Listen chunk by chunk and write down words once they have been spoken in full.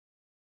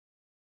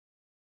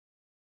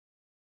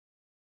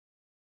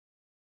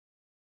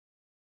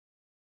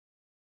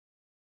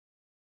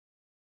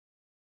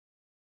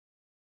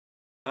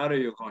How are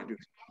you going to?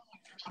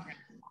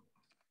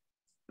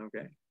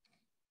 Okay.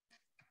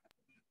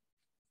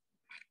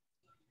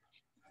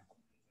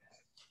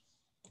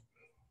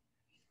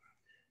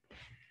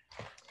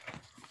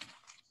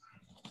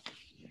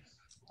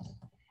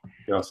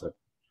 You're all set.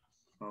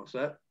 All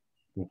set?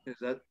 Yeah.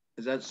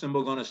 Is that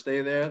symbol going to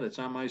stay there that's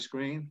on my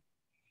screen?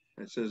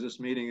 It says this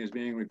meeting is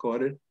being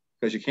recorded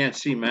because you can't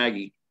see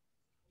Maggie.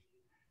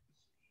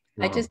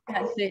 No. I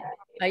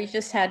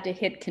just had to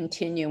hit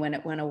continue when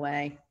it went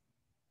away.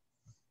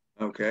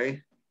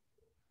 Okay.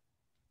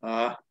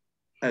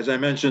 As I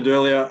mentioned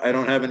earlier, I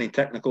don't have any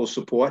technical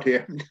support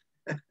here.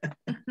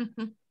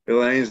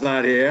 Elaine's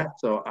not here,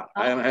 so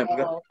I don't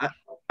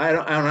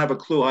have a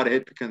clue how to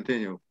hit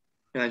continue.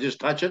 Can I just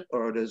touch it,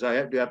 or do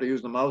you have to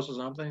use the mouse or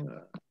something?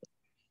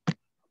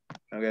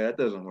 Okay, that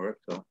doesn't work,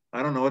 so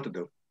I don't know what to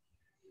do.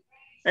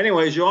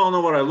 Anyways, you all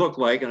know what I look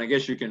like, and I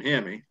guess you can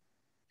hear me.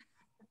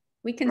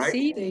 We can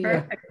see you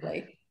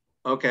perfectly.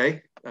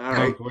 Okay, all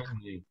right.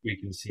 We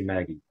can see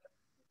Maggie.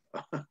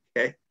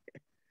 Okay.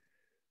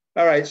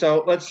 All right,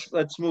 so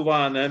let's move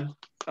on then.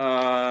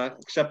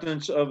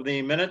 Acceptance of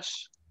the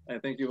minutes. I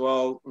think you've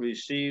all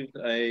received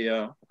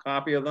a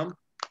copy of them.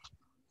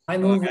 I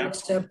move we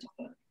accept.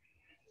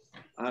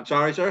 I'm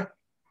sorry, sir.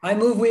 I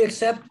move we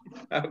accept.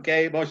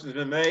 Okay, motion's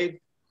been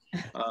made.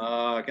 Can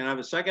I have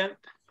a second?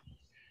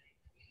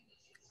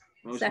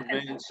 Motion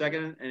made and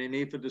second. Any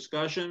need for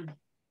discussion?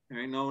 There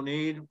ain't no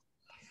need.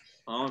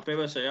 All in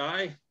favor, say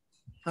aye.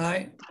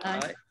 Aye.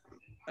 Aye.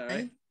 All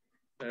right.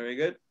 Very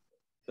good.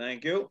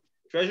 Thank you.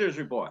 Treasurer's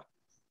report.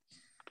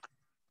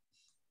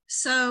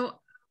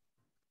 So,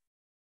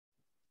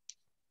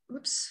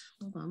 whoops,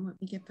 hold on, let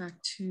me get back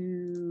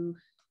to,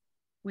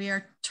 we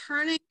are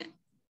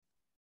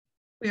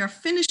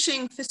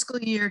finishing fiscal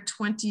year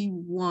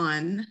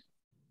 21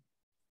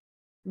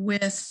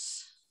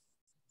 with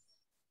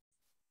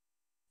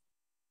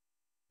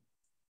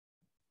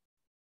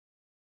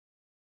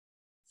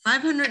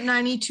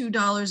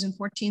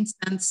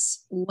 $592.14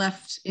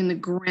 left in the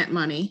grant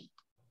money.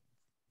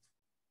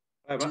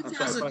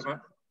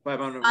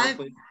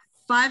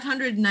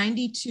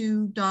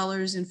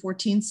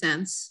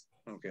 $592.14.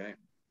 Okay.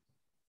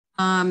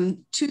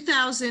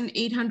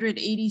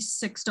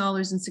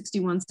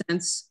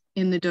 $2,886.61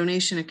 in the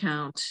donation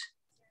account,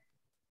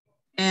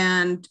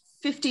 and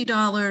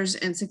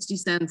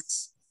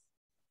 $50.60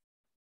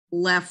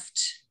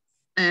 left.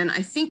 And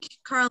I think,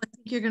 Carl, I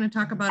think you're going to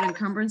talk about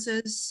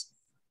encumbrances.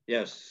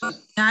 Yes.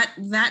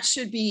 That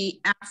should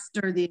be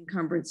after the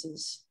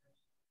encumbrances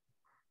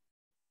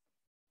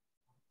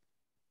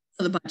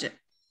for the budget.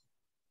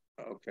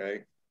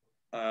 Okay.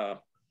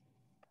 All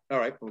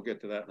right, we'll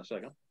get to that in a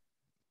second.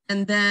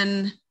 And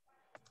then,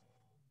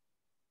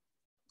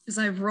 as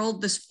I've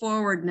rolled this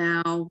forward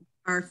now,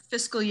 our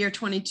fiscal year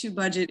 22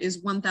 budget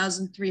is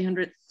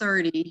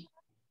 1,330.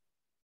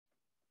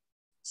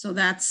 So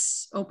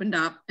that's opened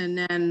up. And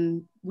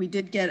then we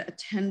did get a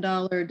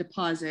 $10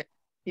 deposit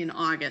in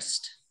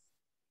August.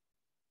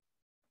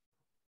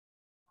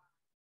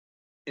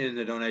 In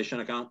the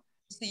donation account?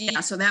 Yeah,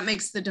 so that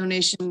makes the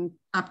donation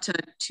up to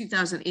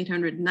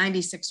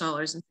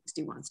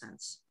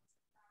 $2,896.61.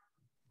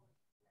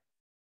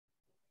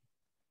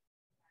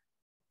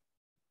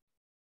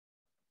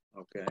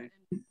 Okay.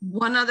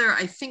 One other,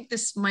 I think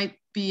this might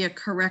be a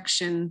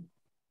correction.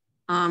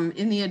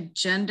 In the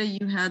agenda,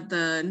 you had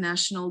the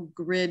National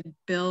Grid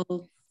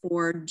bill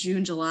for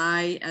June,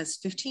 July as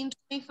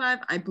 1525.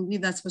 I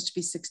believe that's supposed to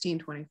be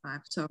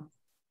 1625. So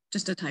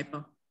just a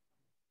typo.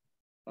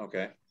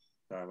 Okay,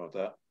 sorry about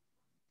that.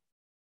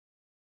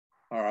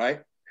 All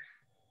right.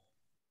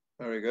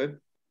 Very good.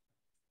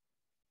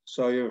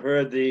 So you've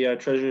heard the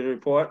Treasurer's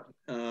report.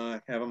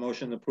 Have a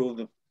motion to approve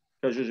the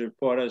Treasurer's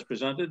report as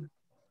presented.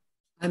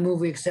 I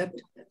move we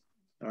accept.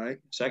 All right,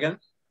 second.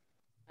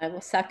 I will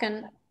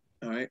second.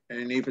 All right,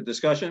 any need for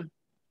discussion?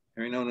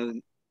 Hearing no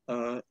need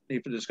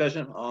for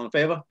discussion, all in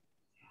favor?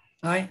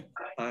 Aye.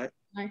 Aye.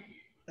 Aye.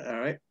 All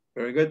right,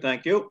 very good,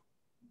 thank you.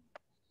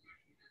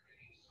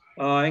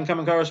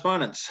 Incoming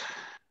correspondence.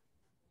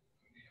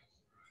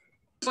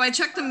 So I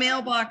checked the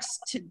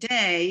mailbox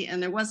today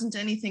and there wasn't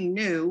anything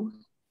new.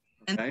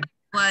 Okay. And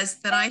was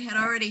that I had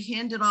already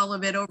handed all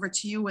of it over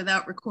to you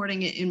without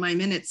recording it in my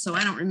minutes. So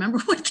I don't remember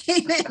what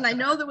came in. I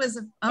know there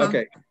was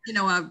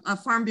a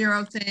Farm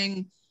Bureau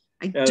thing.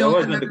 I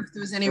don't remember if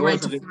there was any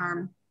right to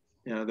farm.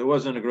 Yeah, there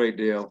wasn't a great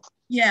deal.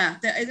 Yeah,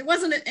 it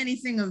wasn't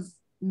anything of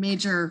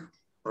major.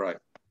 Right.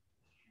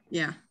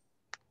 Yeah.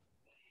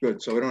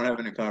 Good, so we don't have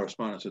any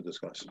correspondence to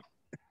discuss.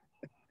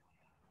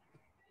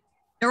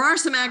 There are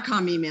some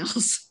AgCom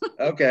emails.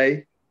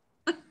 Okay.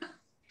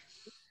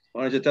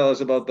 Why don't you tell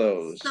us about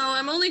those? So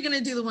I'm only going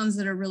to do the ones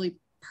that are really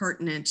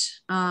pertinent.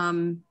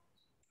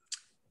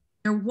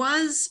 There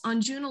was,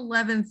 on June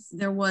 11th,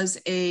 there was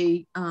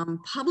a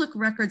public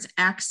records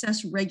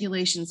access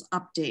regulations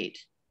update.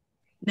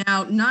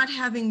 Now, not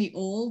having the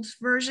old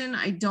version,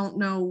 I don't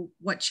know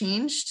what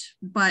changed,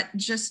 but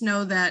just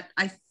know that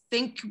I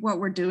think what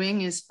we're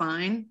doing is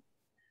fine.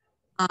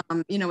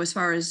 You know, as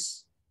far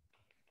as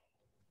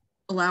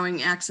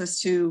allowing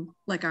access to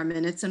like our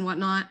minutes and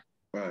whatnot.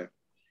 Right.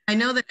 I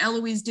know that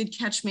Eloise did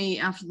catch me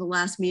after the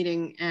last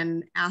meeting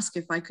and ask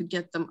if I could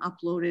get them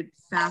uploaded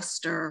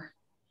faster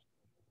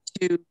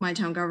to my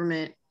town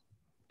government.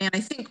 And I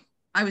think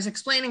I was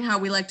explaining how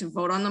we like to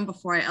vote on them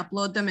before I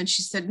upload them. And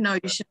she said, no,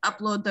 you should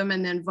upload them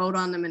and then vote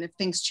on them. And if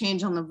things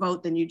change on the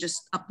vote, then you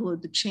just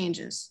upload the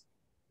changes.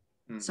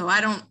 So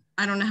I don't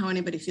know how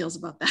anybody feels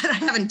about that. I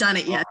haven't done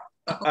it yet.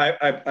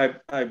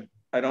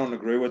 I don't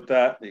agree with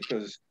that,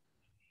 because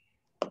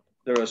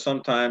there are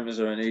sometimes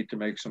there a need to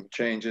make some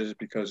changes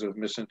because of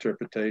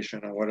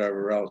misinterpretation or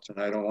whatever else. And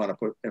I don't want to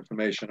put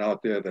information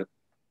out there that,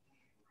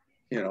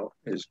 you know,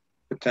 is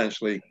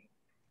potentially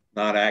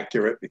not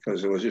accurate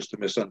because it was just a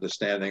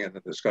misunderstanding in the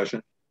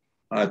discussion.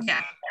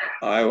 Yeah.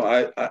 I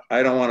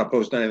don't want to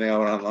post anything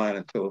out online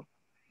until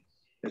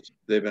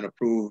they've been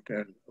approved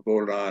and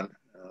voted on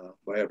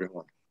by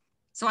everyone.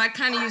 So I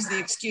kind of use the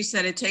excuse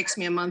that it takes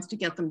me a month to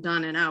get them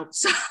done and out.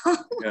 So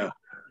Yeah.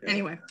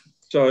 Anyway.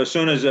 So as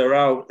soon as they're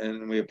out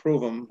and we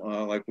approve them,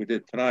 like we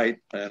did tonight,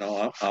 and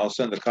I'll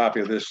send a copy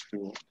of this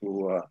to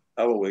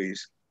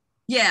Eloise.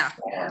 Yeah,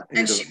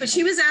 and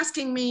she was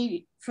asking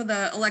me for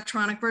the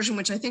electronic version,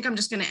 which I think I'm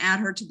just going to add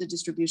her to the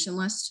distribution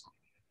list.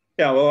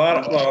 Yeah, well,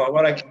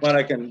 what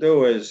I can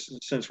do is,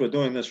 since we're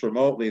doing this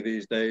remotely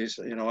these days,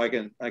 you know, I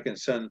can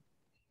send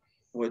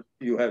what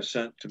you have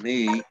sent to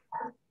me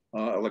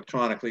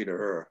electronically to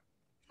her.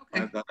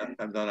 Okay. I've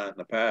done that in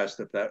the past,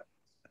 if that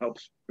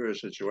helps her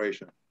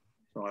situation.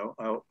 So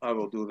I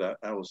will do that.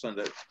 I will send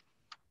it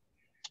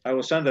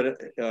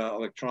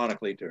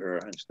electronically to her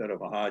instead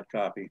of a hard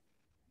copy.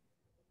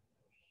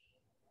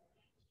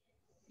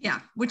 Yeah,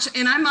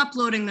 and I'm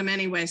uploading them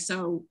anyway,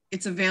 so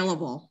it's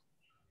available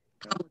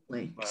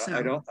publicly.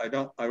 So.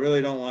 I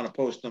really don't want to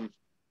post them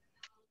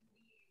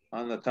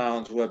on the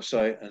town's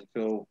website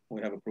until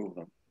we have approved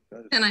them.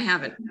 And I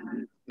haven't.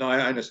 No, I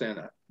understand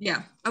that.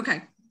 Yeah,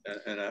 okay.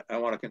 And I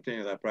want to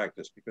continue that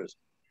practice, because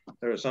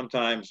there are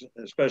sometimes,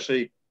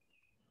 especially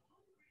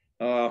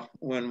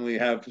when we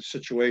have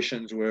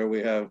situations where we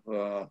have,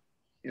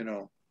 you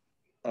know,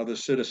 other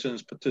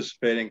citizens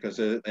participating because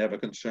they have a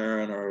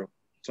concern or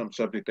some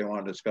subject they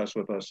want to discuss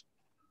with us.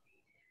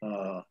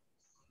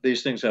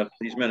 These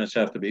minutes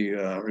have to be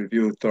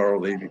reviewed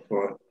thoroughly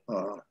before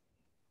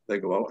they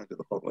go out into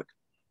the public.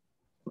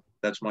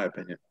 That's my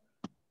opinion,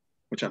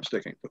 which I'm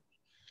sticking to.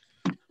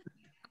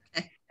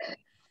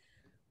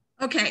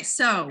 Okay,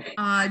 so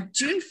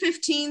June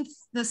 15th,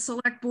 the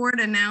select board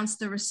announced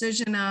the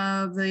rescission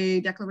of the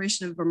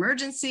declaration of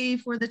emergency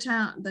for the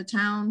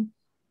town,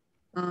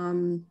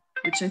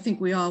 which I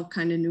think we all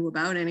kind of knew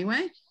about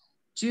anyway.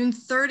 June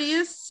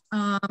 30th,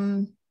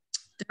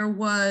 there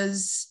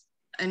was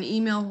an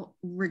email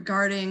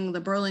regarding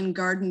the Berlin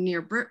Garden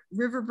near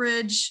River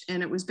Bridge,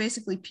 and it was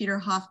basically Peter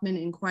Hoffman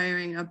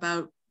inquiring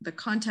about the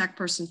contact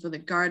person for the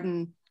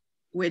garden,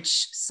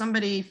 which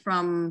somebody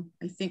from,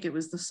 I think it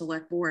was the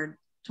select board,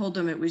 told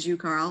them it was you,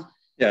 Carl.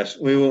 Yes,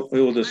 we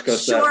will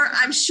discuss that.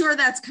 I'm sure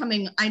that's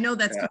coming. I know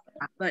that's coming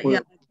up, but yeah,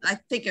 I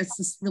think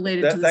it's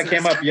related to this. That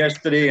came up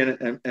yesterday,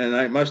 and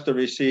I must have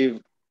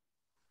received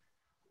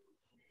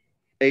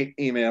 8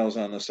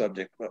 emails on the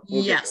subject. But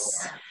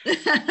yes,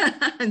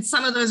 and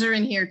some of those are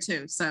in here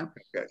too. So,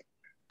 okay.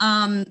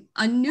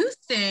 A new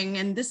thing,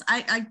 and this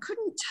I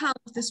couldn't tell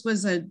if this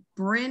was a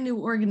brand new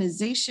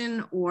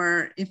organization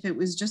or if it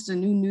was just a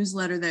new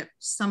newsletter that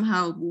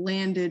somehow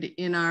landed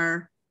in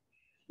our,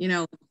 you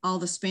know, all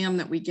the spam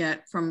that we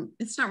get from,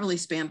 it's not really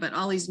spam, but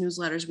all these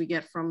newsletters we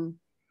get from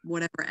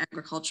whatever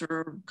agriculture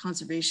or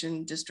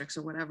conservation districts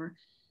or whatever.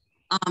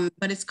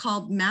 But it's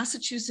called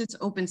Massachusetts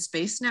Open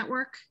Space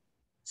Network.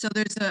 So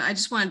I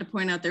just wanted to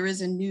point out, there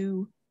is a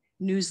new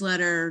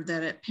newsletter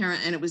that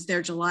and it was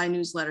their July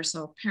newsletter.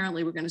 So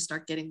apparently we're going to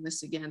start getting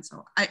this again.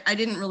 So I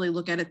didn't really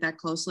look at it that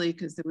closely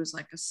because there was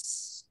like a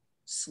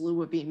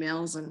slew of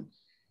emails and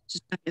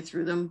just trying to get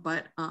through them.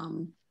 But I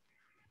don't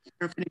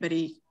know if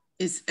anybody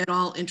is at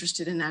all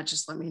interested in that,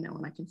 just let me know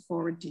and I can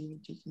forward to you.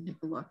 You can take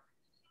a look.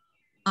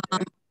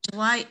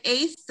 July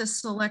 8th, the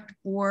select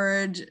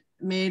board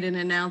made an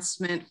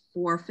announcement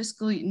for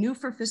fiscal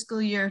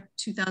year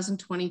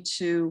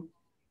 2022.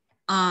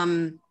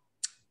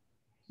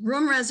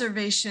 Room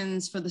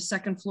reservations for the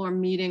second floor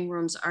meeting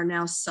rooms are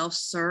now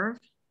self-serve.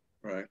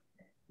 Right.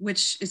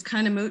 Which is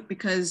kind of moot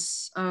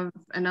because of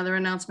another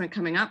announcement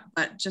coming up,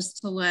 but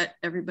just to let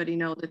everybody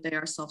know that they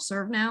are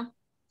self-serve now.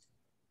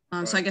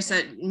 Right. So I guess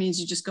that means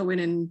you just go in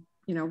and,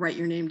 you know, write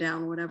your name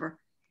down, whatever.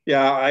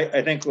 Yeah,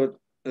 I think what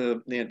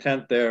the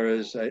intent there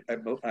is, I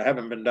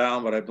haven't been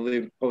down, but I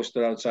believe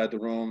posted outside the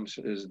rooms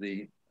is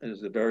the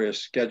various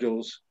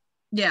schedules.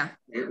 Yeah.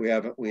 We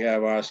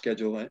have our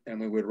schedule, and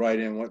we would write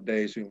in what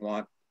days we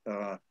want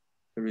to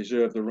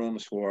reserve the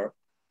rooms for.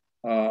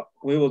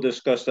 We will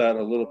discuss that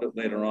a little bit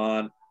later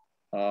on.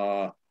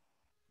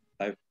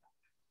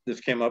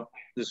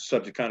 This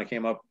subject kind of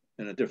came up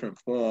in a different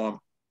form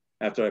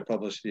after I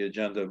published the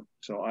agenda.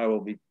 So I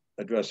will be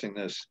addressing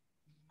this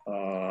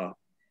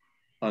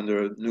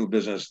under new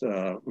business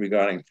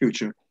regarding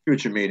future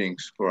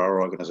meetings for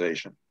our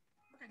organization.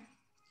 Okay.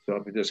 So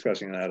I'll be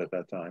discussing that at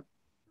that time.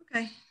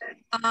 Okay.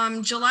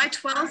 July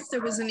 12th,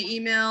 there was an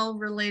email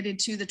related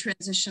to the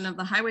transition of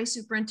the highway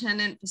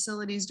superintendent,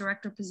 facilities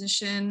director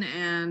position,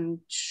 and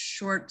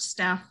short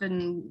staff,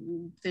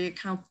 and the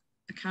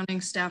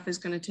accounting staff is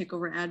going to take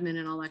over admin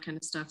and all that kind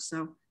of stuff.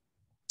 So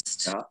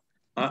Yeah.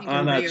 I think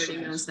On everybody that,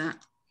 already knows that.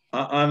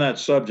 on that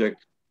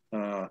subject,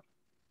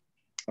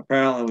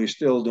 apparently we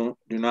still do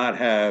not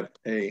have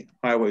a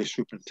highway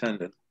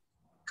superintendent.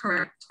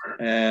 Correct.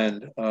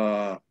 And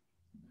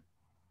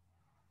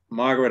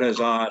Margaret has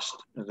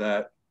asked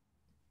that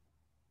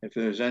if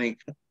there's any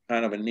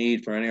kind of a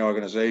need for any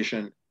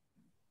organization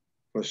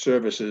for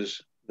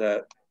services,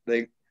 that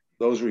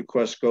those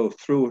requests go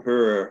through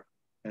her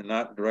and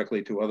not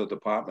directly to other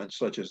departments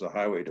such as the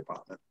highway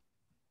department.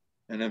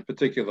 And in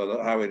particular,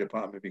 the highway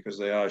department, because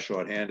they are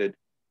shorthanded,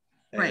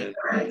 and, Right.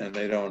 and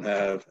they don't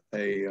have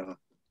a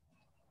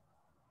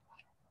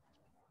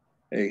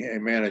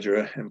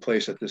manager in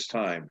place at this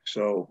time.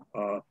 So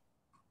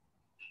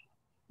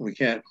we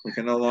can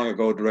no longer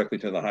go directly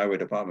to the highway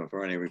department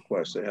for any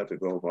requests. They have to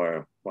go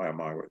via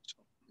Margaret. So.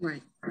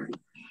 Right.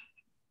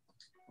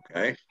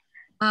 Okay.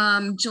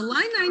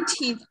 July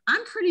 19th,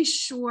 I'm pretty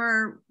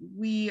sure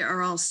we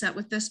are all set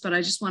with this, but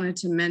I just wanted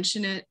to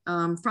mention it.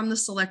 From the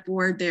select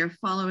board, they're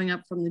following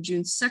up from the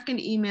June 2nd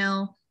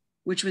email,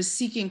 which was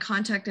seeking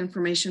contact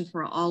information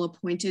for all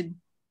appointed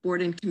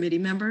board and committee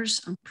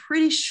members. I'm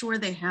pretty sure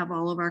they have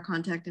all of our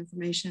contact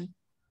information.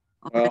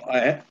 Well,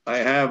 I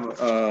have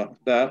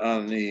that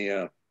on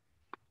the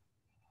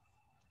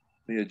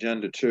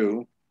agenda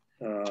too,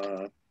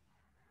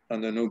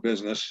 under new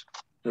business.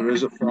 There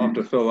is a form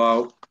to fill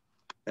out,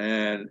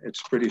 and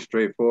it's pretty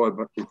straightforward.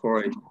 But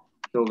before I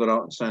filled it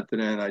out and sent it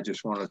in, I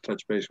just want to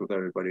touch base with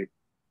everybody.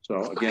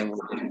 So again,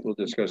 we'll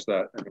discuss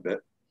that in a bit.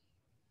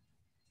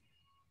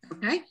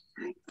 Okay.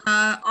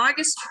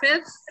 August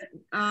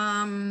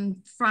 5th,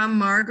 from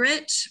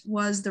Margaret,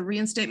 was the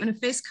reinstatement of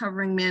face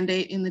covering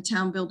mandate in the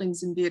town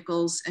buildings and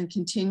vehicles and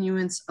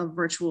continuance of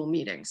virtual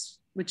meetings,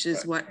 which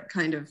is what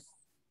kind of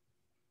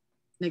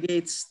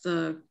negates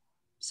the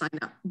sign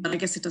up. But I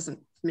guess it doesn't,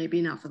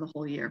 maybe not for the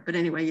whole year. But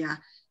anyway, yeah,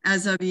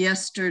 as of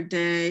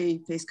yesterday,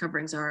 face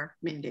coverings are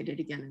mandated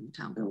again in the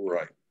town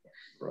building.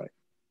 Right.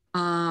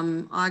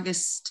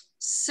 August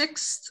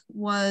 6th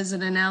was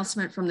an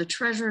announcement from the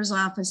treasurer's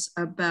office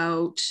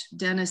about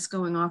Dennis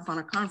going off on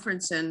a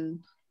conference and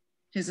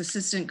his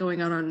assistant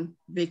going out on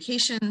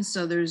vacation.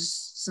 So there's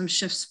some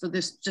shifts for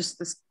this, just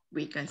this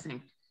week, I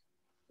think,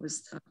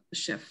 was the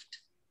shift.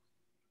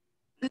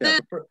 Yeah,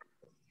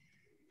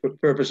 for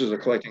purposes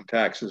of collecting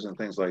taxes and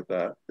things like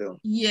that.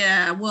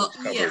 Yeah, well,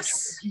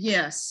 yes.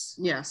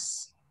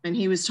 And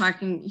he was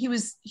talking,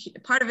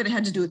 part of it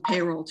had to do with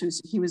payroll too.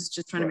 So he was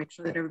just trying to make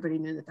sure that everybody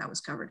knew that that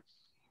was covered.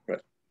 Right.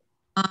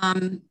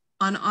 On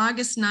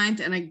August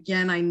 9th, and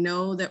again, I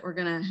know that we're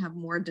gonna have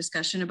more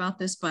discussion about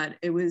this, but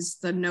it was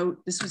the note,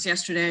 this was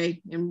yesterday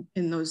in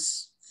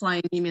those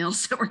flying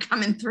emails that were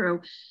coming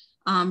through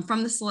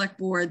from the select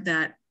board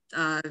that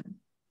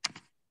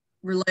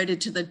related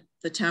to the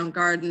town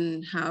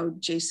garden, how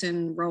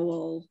Jason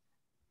Rowell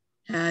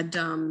had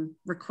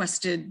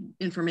requested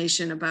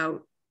information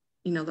about,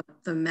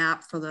 the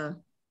map for the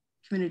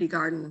community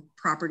garden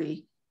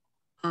property.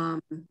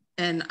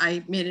 And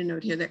I made a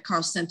note here that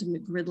Carl sent him the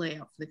grid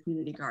layout for the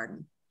community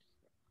garden.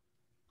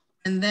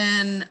 And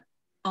then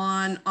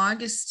on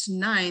August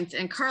 9th,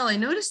 and Carl, I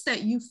noticed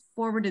that you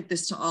forwarded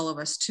this to all of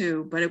us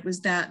too, but it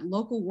was that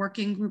local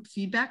working group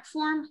feedback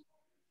form.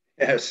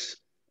 Yes.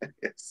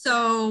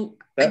 So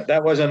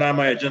that wasn't on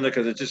my agenda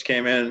because it just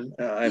came in.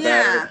 I've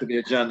added it to the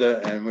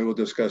agenda, and we will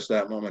discuss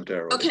that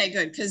momentarily. Okay,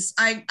 good. Because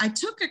I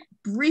took a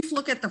brief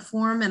look at the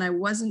form and I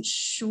wasn't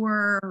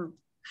sure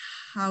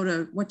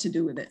what to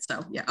do with it.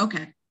 So yeah,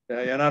 okay.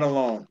 Yeah, you're not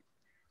alone.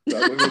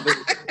 So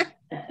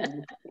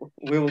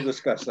we will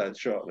discuss that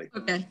shortly.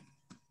 Okay.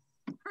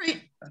 All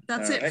right.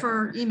 That's it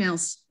for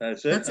emails.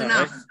 That's it. That's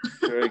enough.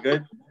 Right. Very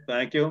good.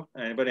 Thank you.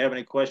 Anybody have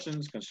any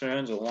questions,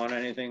 concerns, or want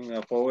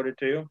anything forwarded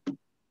to you?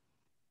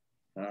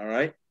 All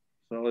right.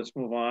 So let's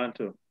move on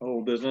to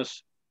old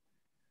business.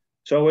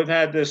 So we've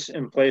had this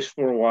in place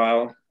for a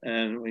while,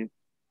 and we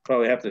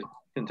probably have to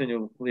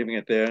continue leaving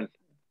it there.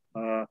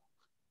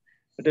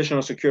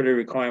 Additional security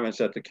requirements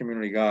at the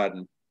community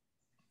garden.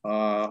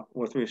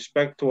 With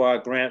respect to our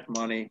grant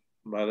money,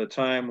 by the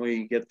time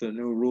we get the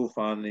new roof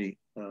on the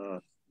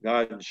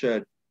garden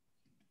shed,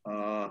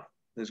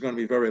 there's going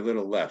to be very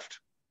little left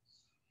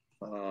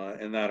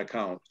in that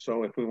account.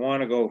 So if we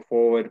want to go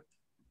forward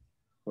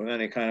with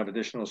any kind of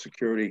additional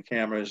security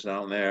cameras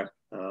down there,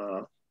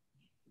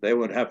 they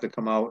would have to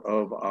come out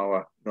of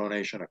our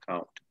donation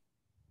account.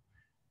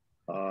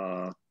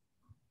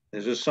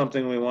 Is this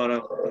something we want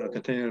to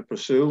continue to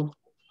pursue?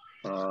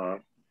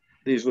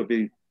 These would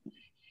be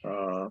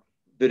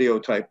video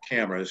type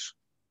cameras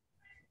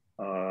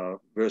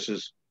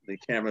versus the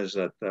cameras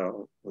that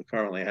we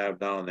currently have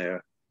down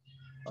there.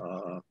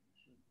 The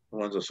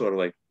ones are sort of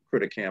like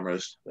critter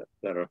cameras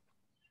that are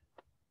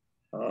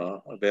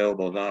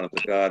available down at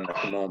the garden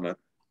at the moment.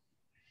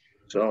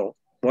 So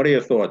what are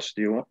your thoughts?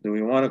 Do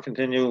we want to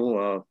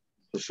continue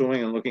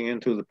pursuing and looking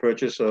into the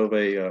purchase of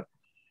a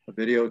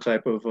video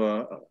type of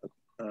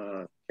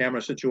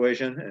camera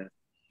situation? And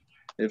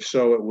if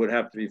so, it would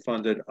have to be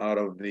funded out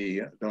of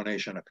the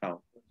donation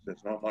account.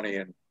 There's no money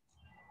in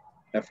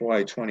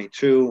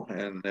FY22,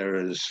 and there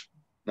is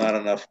not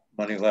enough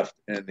money left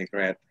in the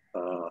grant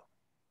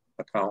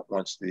account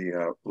once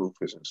the roof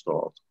is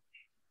installed.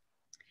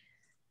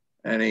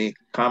 Any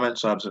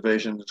comments,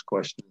 observations,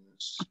 questions?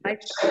 I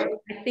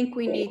think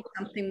we need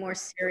something more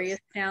serious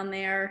down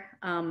there.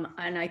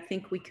 And I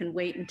think we can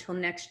wait until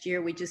next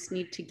year. We just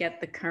need to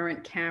get the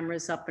current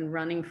cameras up and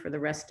running for the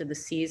rest of the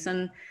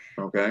season.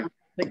 Okay.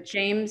 But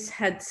James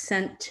had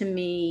sent to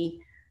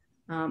me,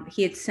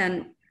 he had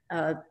sent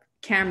a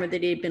camera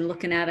that he had been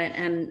looking at it.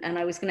 And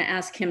I was going to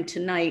ask him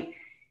tonight,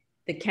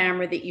 the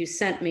camera that you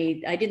sent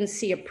me, I didn't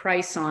see a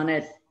price on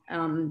it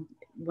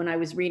when I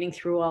was reading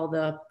through all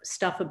the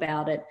stuff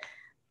about it,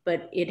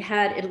 but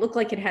it looked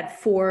like it had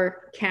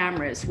 4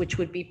 cameras, which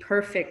would be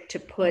perfect to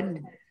put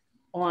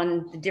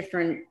on the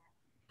different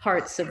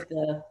parts of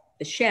the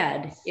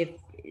shed.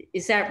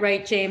 Is that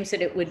right, James,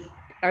 that it would,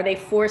 were they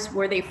 4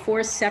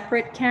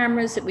 separate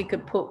cameras that we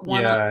could put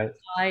one on the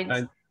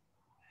sides?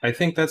 I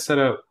think that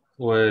setup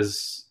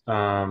was,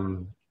 it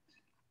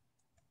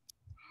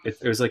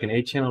was like an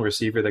 8-channel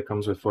receiver that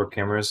comes with 4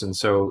 cameras. And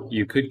so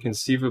you could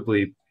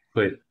conceivably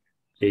put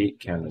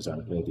 8 cameras on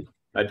it, maybe.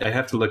 I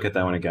have to look at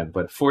that one again,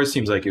 but 4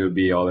 seems like it would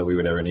be all that we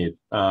would ever need.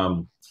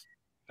 I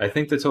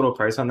think the total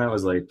price on that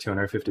was like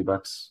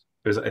 $250.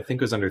 I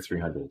think it was under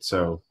 300.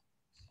 So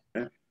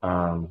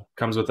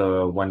comes with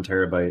a 1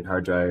 terabyte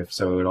hard drive.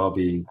 So it would all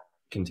be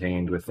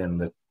contained within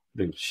the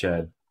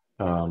shed.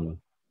 And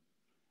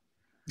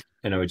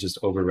it would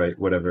just overwrite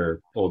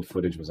whatever old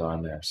footage was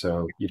on there.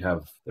 So you'd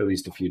have at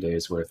least a few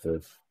days worth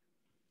of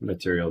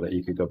material that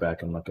you could go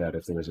back and look at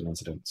if there was an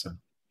incident. So.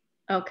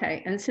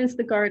 Okay, and since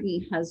the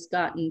garden has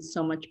gotten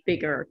so much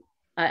bigger,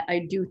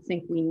 I do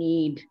think we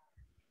need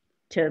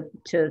to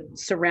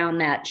surround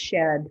that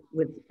shed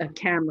with a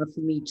camera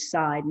from each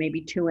side,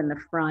 maybe 2 in the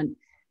front.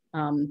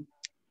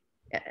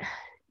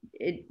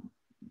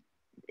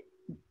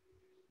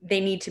 They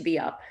need to be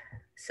up.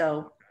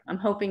 So I'm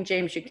hoping,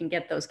 James, you can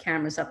get those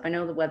cameras up. I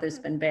know the weather's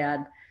been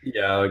bad.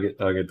 Yeah,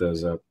 I'll get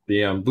those up.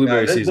 The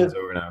blueberry season's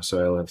over now,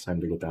 so I'll have time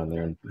to get down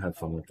there and have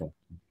fun with them.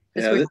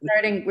 Because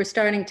we're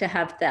starting to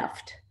have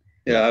theft.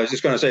 Yeah, I was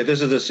just going to say,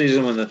 this is the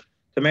season when the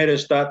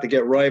tomatoes start to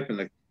get ripe and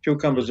the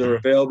cucumbers are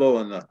available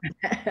and the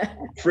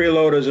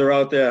freeloaders are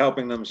out there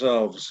helping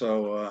themselves.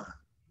 So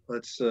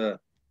let's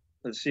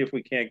see if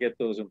we can't get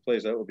those in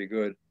place. That would be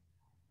good.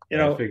 You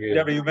know,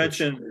 Deborah, you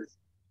mentioned,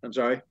 I'm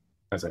sorry.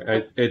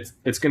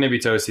 It's going to be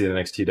toasty the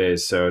next 2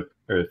 days, or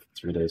 3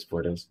 days,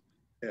 4 days.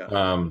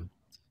 Yeah.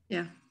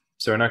 Yeah.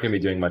 So we're not going to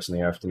be doing much in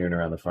the afternoon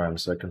around the farm,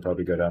 so I can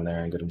probably go down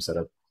there and get them set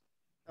up.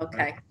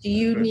 Okay. Do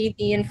you need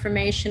the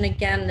information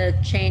again, the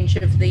change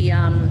of the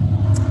I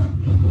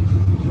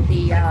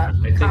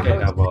think I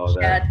have all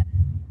that.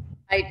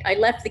 I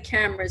left the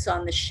cameras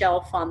on the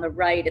shelf on the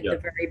right at the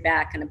very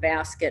back in a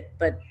basket,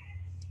 but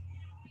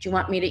do you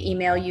want me to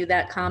email you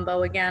that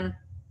combo again?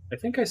 I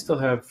think I still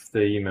have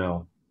the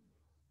email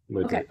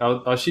with it.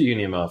 I'll shoot you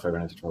an email if I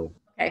run into trouble.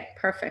 Okay,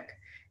 perfect.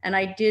 And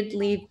I did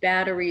leave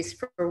batteries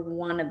for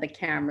one of the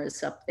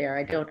cameras up there.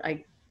 I can't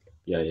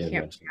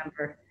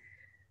remember.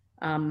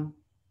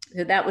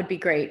 So that would be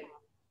great.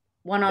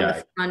 One on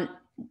the front,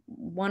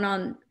 one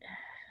on,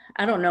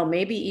 I don't know,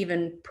 maybe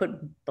even put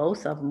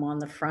both of them on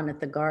the front at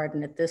the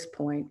garden at this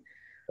point,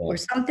 or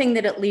something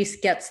that at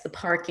least gets the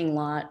parking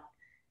lot,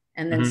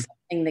 and then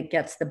something that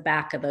gets the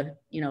back of the,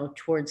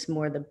 towards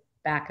more the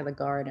back of the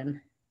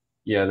garden.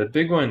 Yeah, the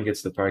big one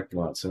gets the parking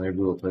lot, so maybe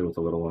we'll play with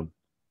the little one.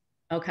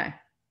 Okay.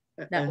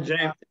 And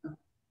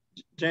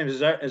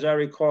James, as I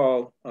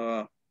recall,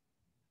 I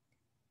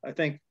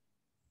think,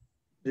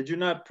 did you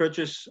not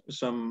purchase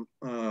some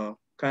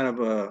kind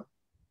of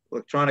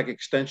electronic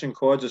extension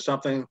cords or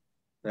something?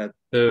 That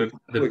the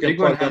big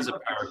one has a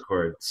power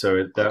cord,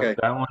 so that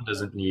one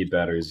doesn't need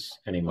batteries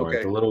anymore.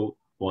 Okay. The little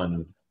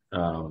one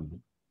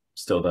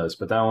still does,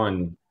 but that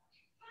one,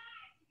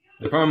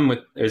 the problem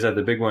is that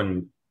the big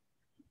one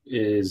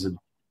is a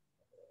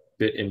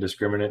bit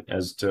indiscriminate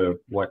as to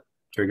what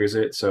triggers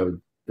it. So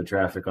the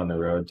traffic on the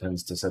road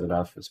tends to set it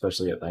off,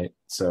 especially at night.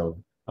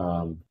 So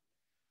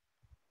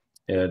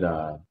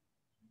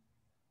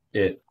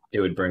it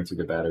would burn through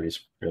the batteries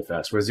real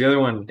fast. Whereas the other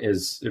one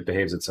it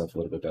behaves itself a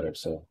little bit better.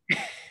 So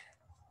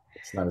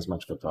it's not as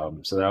much of a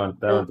problem. So that one,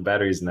 the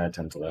batteries in that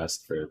tend to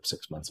last for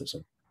 6 months or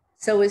so.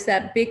 So is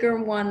that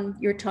bigger one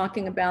you're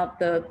talking about,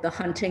 the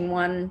hunting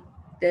one,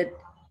 that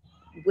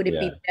would it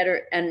be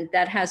better? And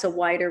that has a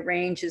wider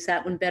range. Is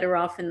that one better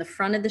off in the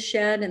front of the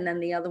shed and then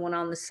the other one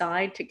on the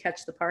side to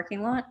catch the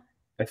parking lot?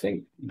 I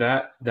think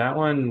that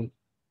one,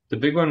 the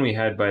big one we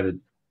had by the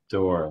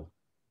door,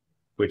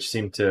 which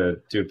seemed to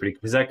do it pretty,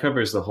 because that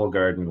covers the whole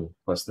garden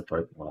plus the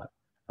parking lot,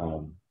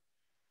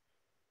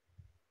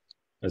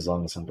 as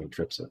long as something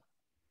trips it.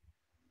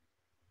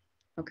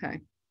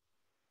 Okay.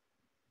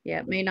 Yeah,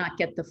 it may not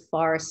get the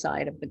far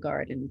side of the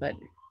garden, but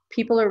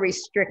people are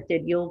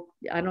restricted.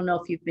 I don't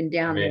know if you've been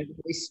down there,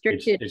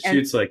 restricted. It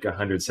shoots like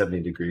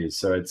 170 degrees.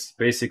 So it's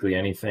basically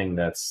anything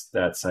that's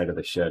that side of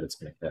the shed, it's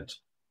going to catch.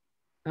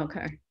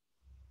 Okay.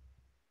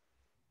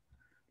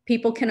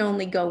 People can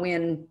only go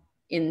in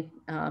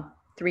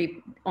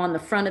three, on the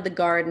front of the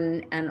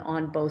garden and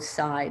on both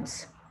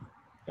sides.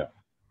 Yeah.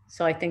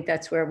 So I think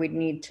that's where we'd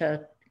need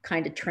to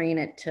kind of train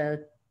it to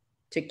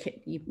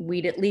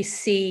we'd at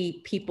least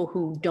see people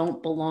who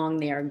don't belong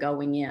there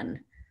going in.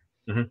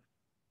 Mm-hmm.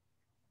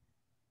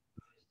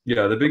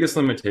 Yeah, the biggest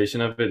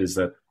limitation of it is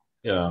that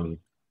the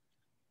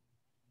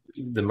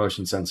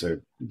motion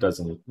sensor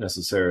doesn't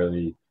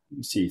necessarily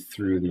see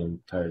through the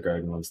entire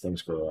garden once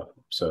things grow up.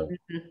 So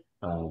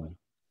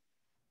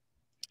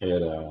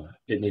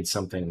it needs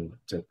something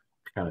to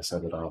kind of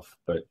set it off,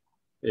 but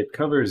it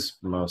covers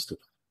most of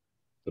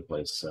the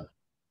place. So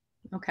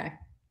okay,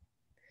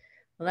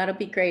 well, that'll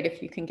be great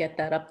if you can get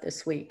that up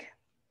this week.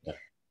 Yeah.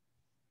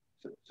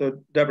 So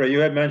Deborah, you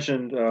had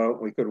mentioned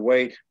we could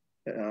wait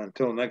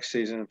until next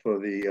season for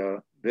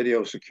the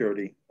video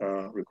security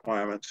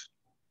requirements.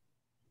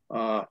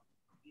 You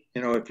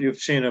know, if you've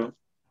seen a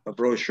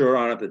brochure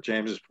on it that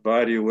James has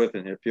provided you with,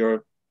 and if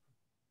you're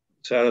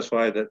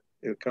satisfied that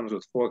it comes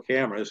with 4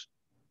 cameras,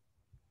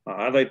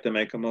 I'd like to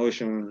make a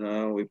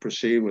motion we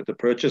proceed with the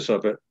purchase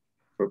of it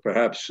for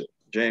perhaps,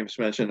 James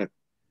mentioned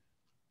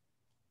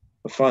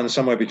a fund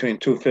somewhere between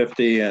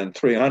 250 and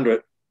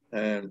 300.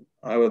 And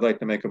I would like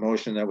to make a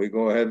motion that we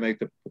go ahead and make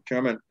the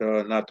procurement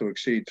not to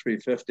exceed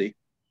 350,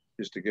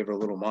 just to give it a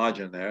little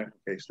margin there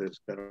in case there's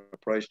been a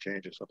price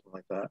change or something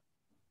like that.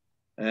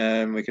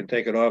 And we can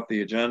take it off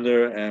the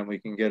agenda and we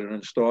can get it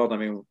installed. I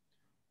mean,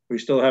 we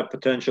still have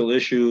potential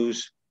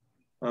issues,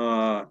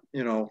 you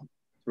know,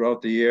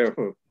 throughout the year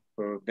for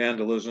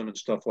vandalism and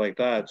stuff like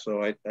that.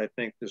 So I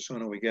think the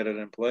sooner we get it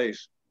in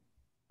place,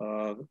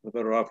 the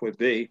better off we'd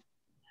be.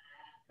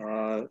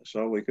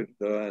 So we could,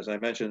 as I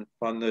mentioned,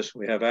 fund this.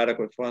 We have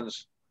adequate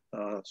funds,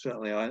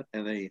 certainly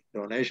in the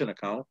donation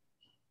account.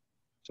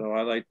 So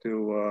I'd like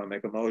to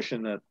make a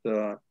motion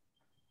that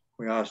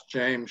we ask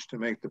James to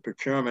make the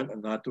procurement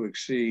and not to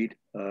exceed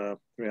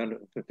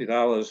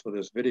 $350 for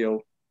this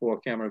video,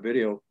 4-camera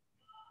video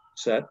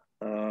set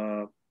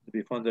to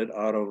be funded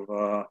out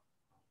of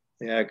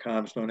the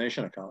AgCom's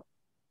donation account.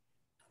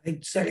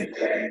 Second.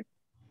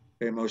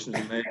 Okay, motion's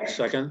been made.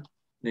 Second.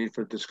 Need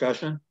for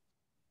discussion?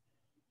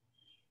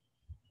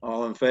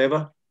 All in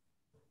favor?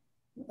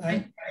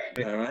 Aye.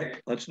 All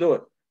right, let's do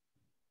it.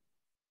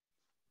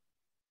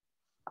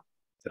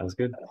 sounds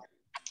good.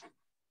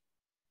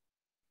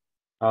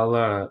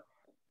 I'll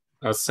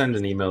send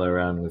an email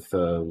around with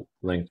a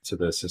link to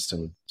the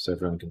system so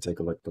everyone can take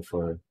a look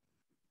before.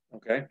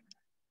 Okay,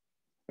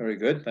 very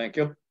good, thank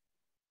you.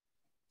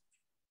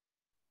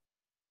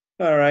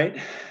 All right,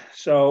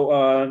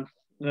 so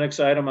the next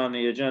item on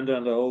the agenda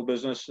on the old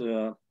business,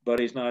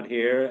 Buddy's not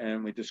here,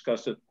 and we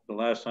discussed it the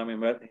last time we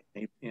met.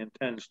 He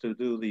intends to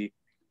do the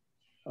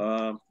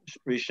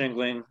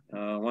reshingling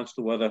once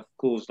the weather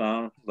cools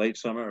down, late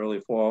summer,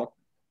 early fall.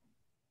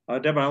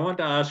 Deborah, I wanted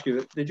to ask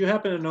you, did you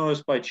happen to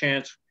notice by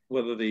chance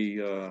whether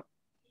the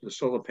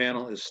solar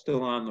panel is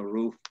still on the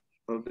roof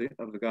of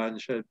the garden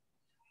shed?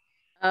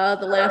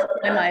 The last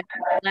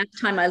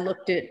time I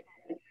looked, it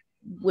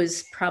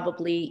was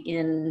probably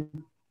in,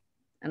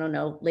 I don't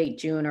know, late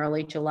June,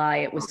 early July.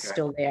 It was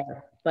still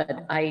there,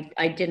 but I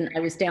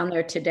was down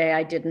there today.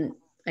 I didn't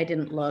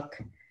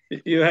look.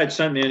 You had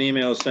sent me an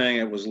email saying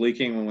it was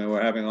leaking when we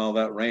were having all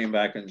that rain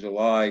back in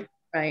July.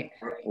 Right.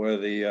 Where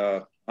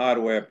the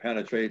hardware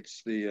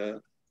penetrates the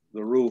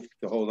roof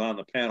to hold on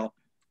the panel.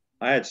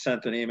 I had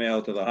sent an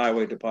email to the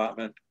highway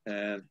department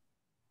and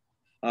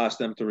asked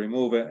them to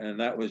remove it. And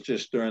that was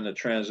just during the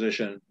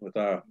transition with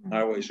our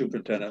highway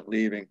superintendent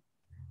leaving.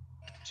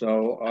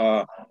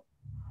 So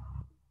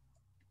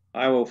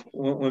I will,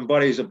 when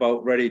Buddy's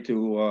about ready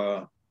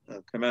to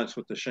commence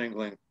with the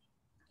shingling,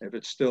 if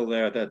it's still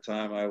there at that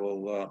time, I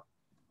will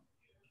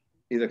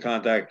either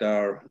contact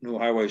our new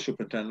highway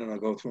superintendent or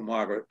go through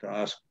Margaret to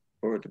ask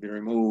for it to be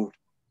removed.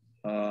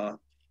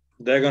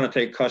 They're going to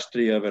take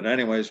custody of it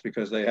anyways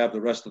because they have the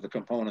rest of the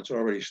components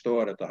already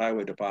stored at the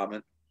highway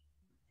department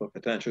for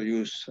potential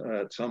use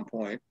at some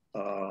point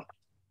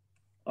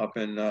up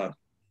in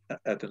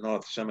at the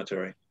North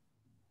Cemetery.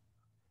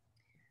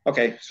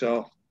 Okay,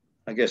 so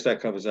I guess that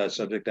covers that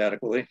subject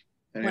adequately.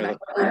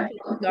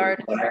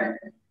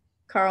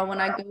 Carl,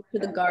 when I go to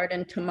the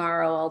garden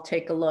tomorrow, I'll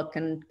take a look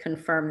and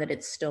confirm that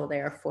it's still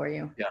there for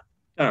you. Yeah.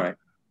 All right.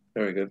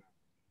 Very good.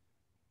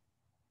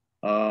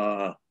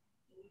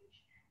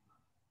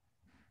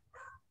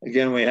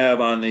 Again, we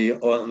have on the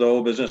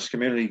old business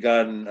community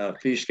garden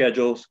fee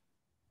schedules.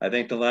 I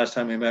think the last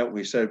time we met,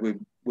 we said we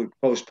would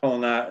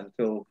postpone that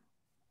until,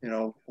 you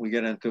know, we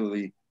get into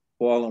the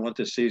fall and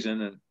winter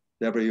season. And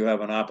Deborah, you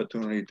have an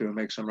opportunity to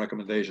make some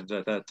recommendations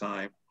at that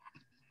time.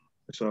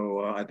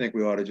 So I think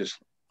we ought to just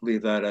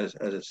leave that as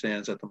it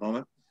stands at the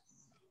moment.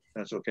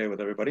 That's okay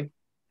with everybody.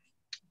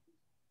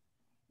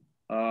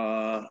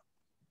 Deborah,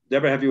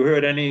 have you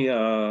heard any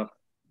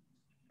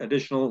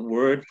additional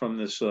word from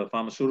this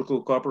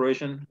pharmaceutical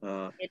corporation?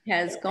 It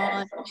has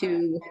gone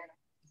to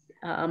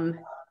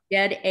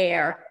dead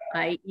air.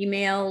 I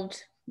emailed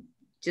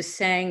just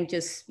saying,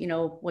 you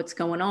know, what's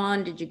going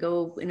on? Did you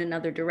go in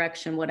another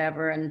direction,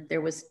 whatever? And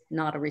there was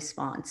not a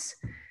response.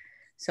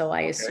 So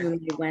I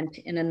assumed they went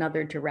in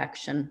another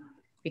direction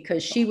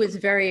because she was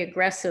very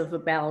aggressive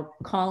about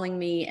calling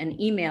me and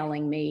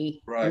emailing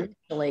me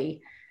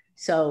initially.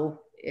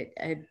 So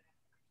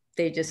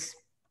they just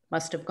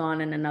must have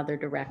gone in another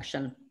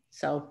direction.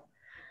 So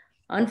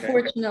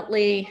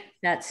unfortunately,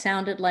 that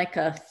sounded like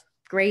a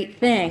great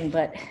thing,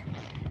 but.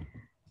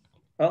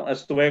 Well,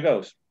 that's the way it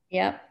goes.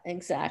 Yep,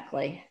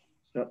 exactly.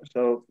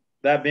 So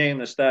that being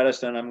the status,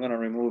 then I'm going to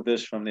remove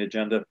this from the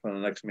agenda for the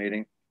next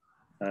meeting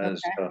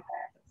as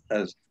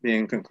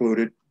being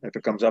concluded. If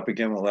it comes up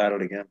again, we'll add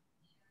it again.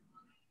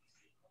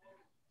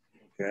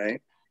 Okay.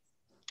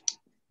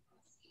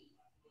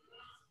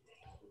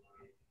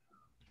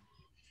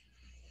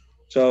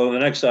 So the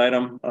next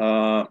item,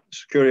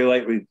 security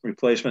light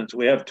replacements.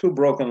 We have 2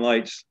 broken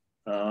lights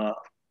on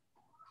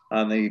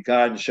the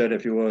garden shed.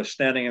 If you were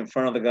standing in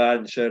front of the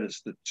garden shed,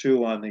 it's the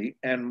 2 on the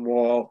end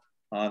wall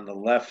on the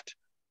left.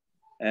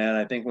 And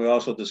I think we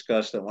also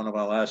discussed at one of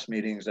our last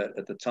meetings that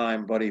at the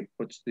time Buddy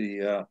puts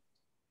the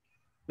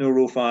new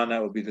roof on,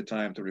 that would be the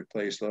time to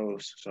replace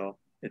those. So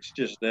it's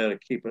just there to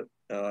keep it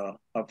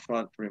up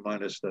front to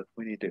remind us that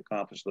we need to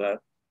accomplish that.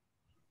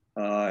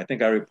 I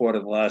think I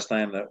reported the last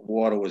time that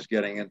water was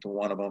getting into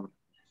one of them.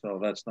 So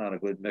that's not a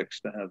good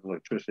mix to have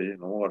electricity and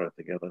water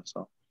together.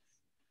 So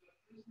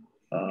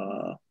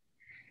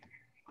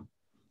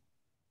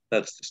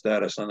that's the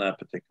status on that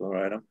particular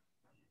item.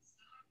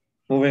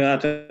 Moving on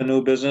to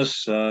new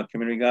business,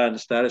 community garden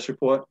status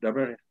report.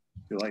 Deborah, would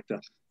you like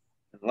to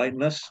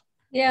enlighten us?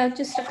 Yeah,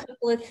 just a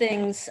couple of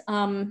things.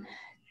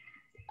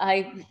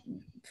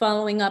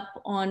 Following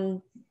up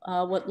on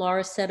what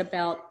Laura said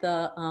about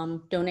the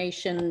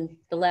donation,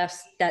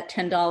 that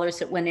 $10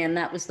 that went in,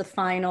 that was the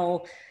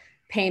final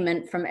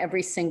payment from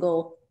every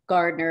single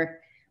gardener,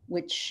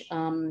 which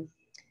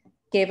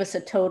gave us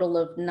a total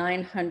of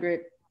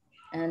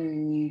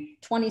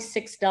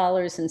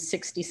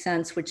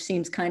 $926.60, which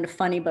seems kind of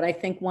funny, but I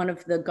think one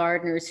of the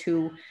gardeners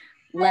who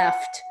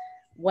left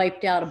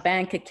wiped out a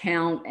bank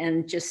account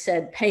and just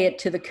said, pay it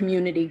to the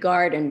community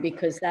garden,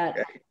 because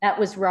that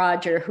was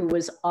Roger, who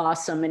was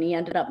awesome. And he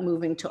ended up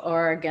moving to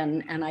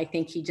Oregon. And I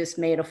think he just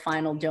made a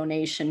final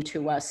donation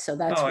to us. So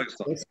that's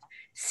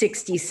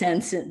 60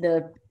 cents.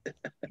 The,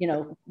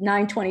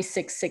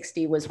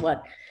 $926.60 was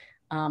what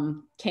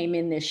came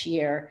in this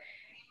year.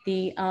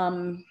 The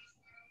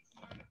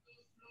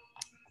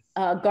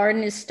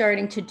garden is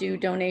starting to do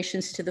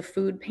donations to the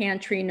food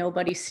pantry.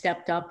 Nobody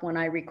stepped up when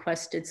I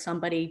requested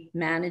somebody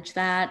manage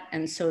that.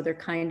 And so they're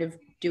kind of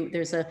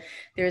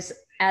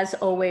as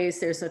always,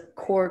 there's a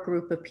core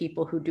group of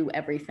people who do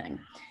everything.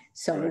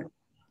 So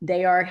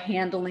they are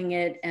handling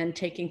it and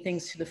taking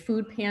things to the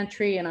food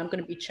pantry. And I'm going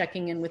to be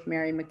checking in with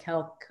Mary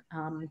McKelk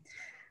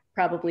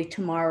probably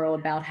tomorrow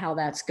about how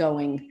that's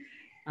going.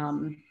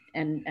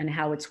 And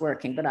how it's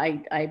working. But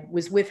I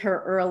was with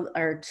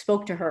her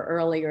spoke to her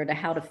earlier to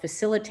how to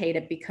facilitate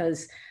it,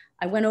 because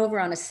I went over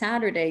on a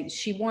Saturday.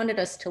 She wanted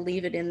us to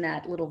leave it in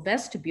that little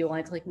vestibule.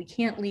 I was like, we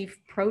can't leave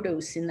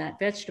produce in that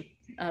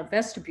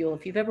vestibule.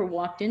 If you've ever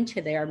walked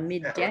into there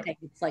midday,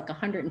 it's like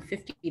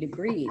 150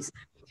 degrees.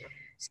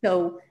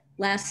 So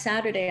last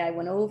Saturday, I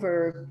went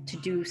over to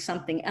do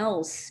something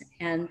else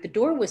and the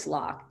door was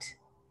locked.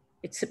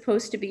 It's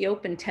supposed to be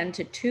open 10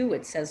 to 2,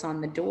 it says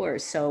on the door.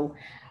 So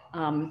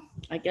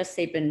I guess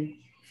they've been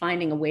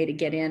finding a way to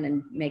get in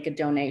and make a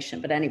donation.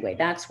 But anyway,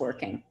 that's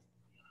working.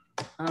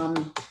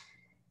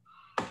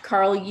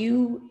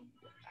 Carl,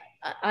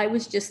 I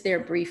was just there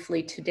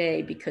briefly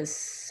today because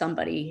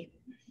somebody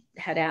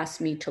had asked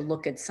me to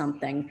look at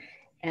something.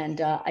 And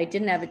I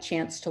didn't have a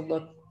chance to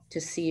look to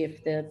see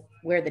if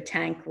where the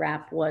tank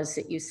wrap was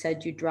that you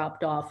said you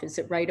dropped off. Is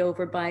it right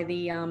over by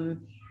the...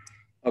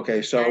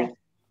 Okay, so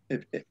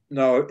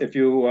if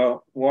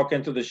you walk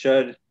into the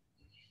shed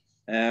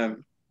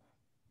and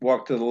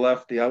walk to the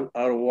left, the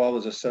outer wall,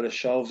 there's a set of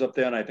shelves up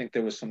there, and I think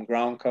there was some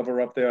ground cover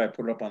up there. I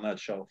put it up on that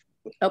shelf.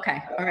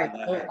 Okay, all right.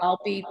 Well, I'll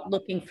be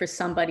looking for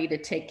somebody to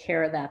take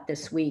care of that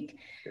this week.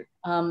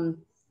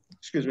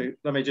 Excuse me,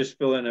 let me just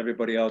fill in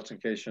everybody else in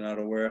case you're not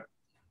aware.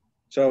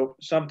 So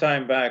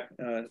sometime back,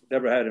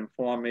 Deborah had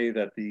informed me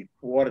that the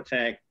water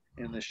tank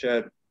in the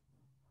shed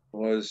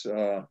was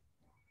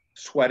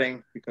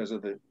sweating because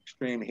of the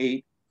extreme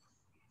heat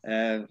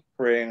and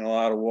spraying a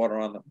lot of water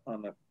on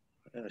the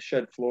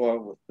shed floor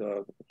with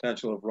the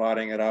potential of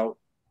rotting it out.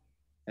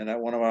 And at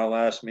one of our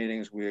last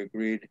meetings, we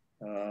agreed,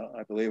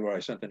 I believe, or I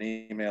sent an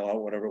email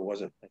out, whatever it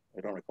was, I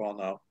don't recall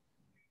now.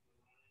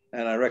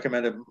 And I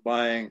recommended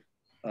buying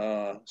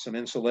some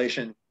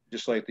insulation,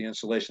 just like the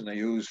insulation they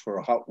use for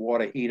a hot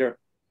water heater.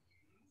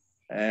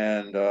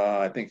 And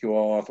I think you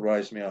all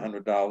authorized me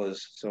 $100.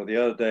 So the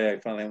other day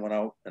I finally went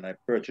out and I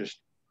purchased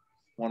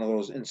one of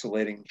those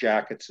insulating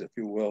jackets, if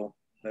you will,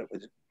 that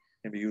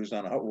can be used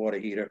on a hot water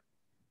heater.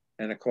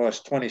 And it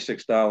cost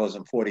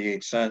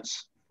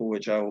 $26.48 for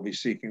which I will be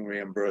seeking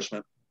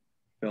reimbursement,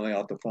 filling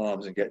out the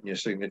forms and getting your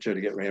signature to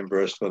get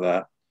reimbursed for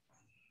that.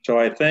 So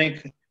I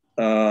think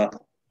that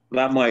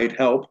might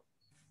help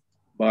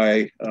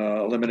by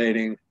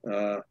eliminating,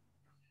 the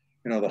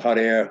hot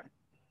air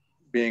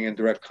being in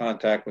direct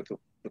contact with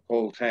the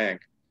cold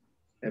tank.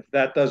 If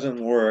that doesn't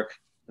work,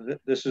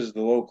 this is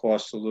the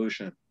low-cost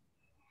solution.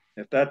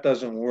 If that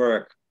doesn't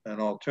work, an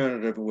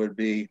alternative would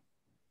be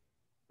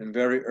in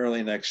very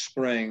early next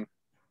spring,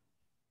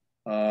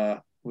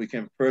 we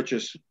can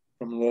purchase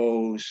from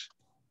Lowe's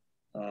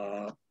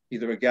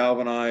either a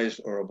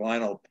galvanized or a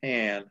vinyl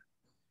pan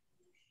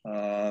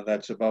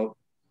that's about,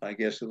 I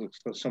guess it looks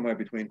somewhere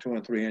between 2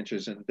 and 3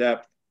 inches in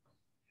depth,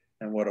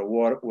 and with a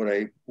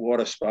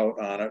water spout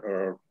on it,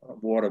 or a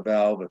water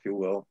valve, if you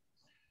will.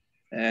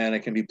 And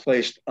it can be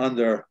placed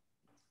under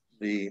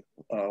the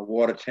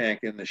water tank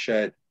in the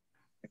shed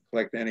and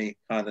collect any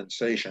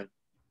condensation.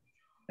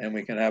 And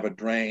we can have a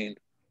drain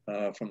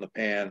from the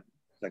pan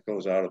that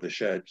goes out of the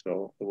shed,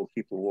 so it will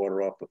keep the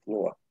water off the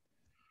floor.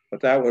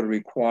 But that would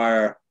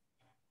require,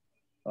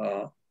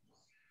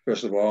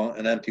 first of all,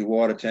 an empty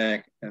water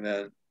tank, and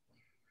then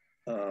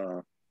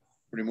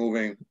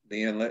removing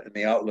the inlet and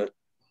the outlet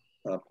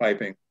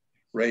piping,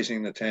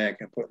 raising the tank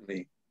and putting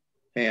the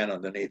pan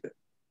underneath it.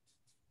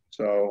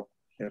 So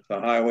if the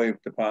highway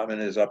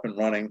department is up and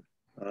running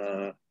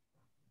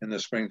in the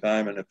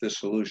springtime, and if this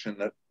solution,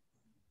 that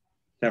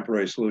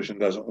temporary solution,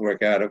 doesn't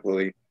work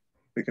adequately,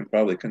 we can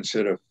probably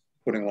consider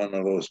putting one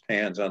of those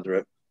pans under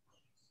it.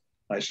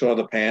 I saw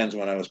the pans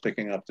when I was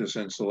picking up this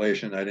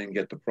installation. I didn't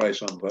get the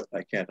price on, but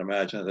I can't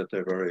imagine that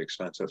they're very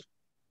expensive.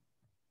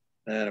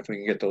 And if we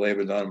can get the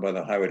labor done by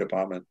the highway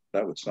department,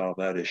 that would solve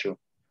that issue.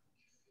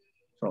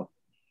 So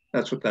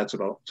that's what that's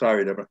about.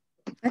 Sorry, Deborah.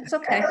 That's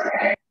okay.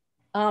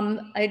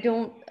 I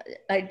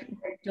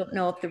don't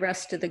know if the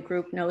rest of the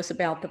group knows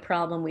about the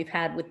problem we've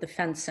had with the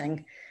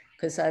fencing,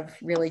 because I've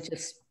really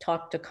just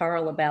talked to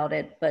Carl about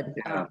it. But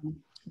yeah.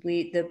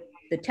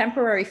 The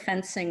temporary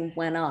fencing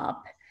went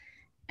up,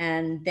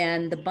 and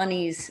then the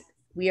bunnies,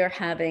 we are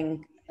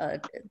having,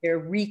 they're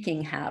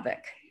wreaking havoc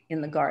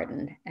in the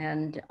garden.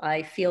 And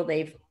I feel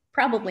they've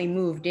probably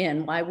moved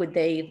in. Why would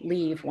they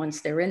leave once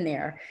they're in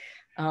there?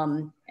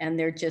 And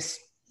they're just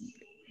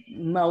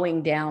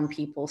mowing down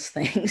people's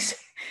things.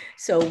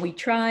 So we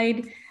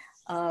tried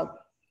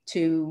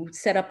to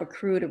set up a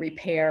crew to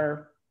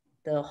repair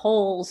the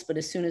holes, but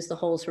as soon as the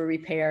holes were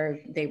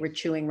repaired, they were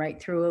chewing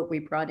right through it. We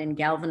brought in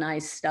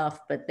galvanized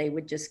stuff, but they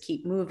would just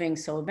keep moving.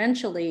 So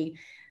eventually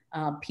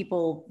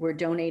people were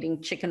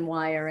donating chicken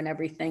wire and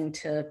everything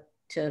to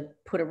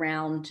put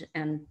around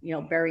and,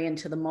 bury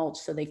into the mulch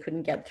so they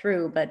couldn't get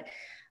through. But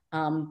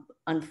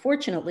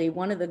unfortunately,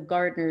 one of the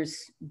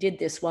gardeners did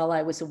this while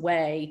I was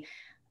away,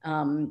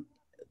 brought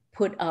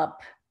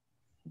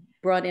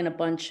in a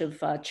bunch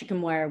of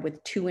chicken wire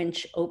with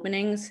 2-inch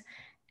openings.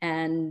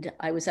 And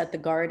I was at the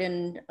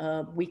garden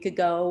a week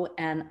ago,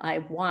 and I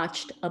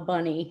watched a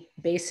bunny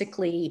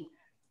basically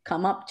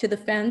come up to the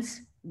fence,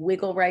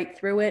 wiggle right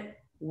through it,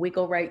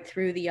 wiggle right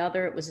through the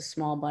other. It was a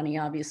small bunny,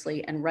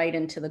 obviously, and right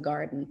into the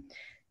garden.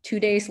 2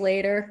 days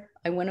later,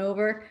 I went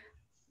over,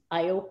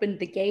 I opened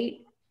the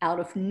gate. Out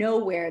of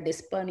nowhere,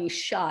 this bunny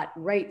shot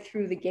right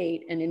through the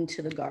gate and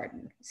into the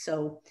garden.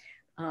 So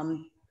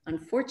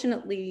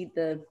unfortunately,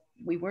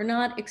 we were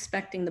not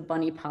expecting the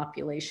bunny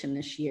population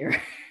this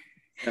year.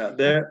 Yeah,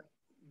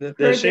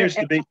 there seems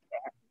to be,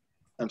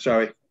 I'm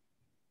sorry,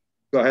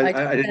 go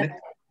ahead.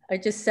 I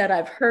just said,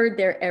 I've heard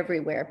they're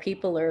everywhere.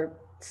 People are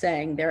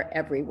saying they're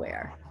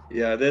everywhere.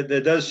 Yeah,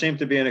 there does seem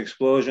to be an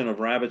explosion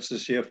of rabbits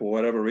this year for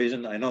whatever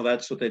reason. I know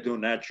that's what they do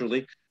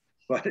naturally,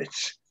 but it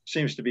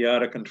seems to be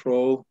out of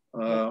control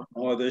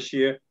more this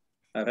year.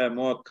 I've had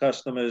more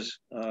customers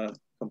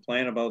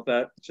complain about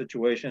that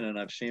situation, and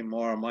I've seen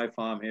more on my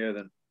farm here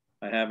than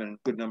I have in a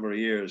good number of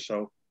years.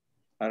 So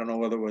I don't know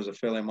whether it was a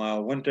fairly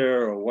mild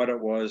winter or what it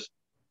was,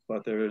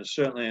 but there is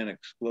certainly an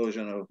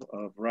explosion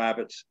of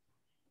rabbits.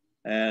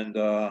 And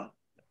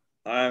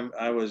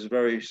I was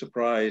very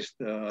surprised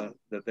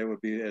that they would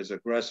be as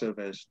aggressive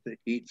as to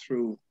eat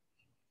through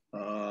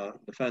the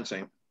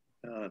fencing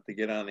to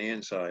get on the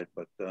inside,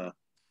 but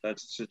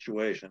that's the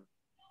situation.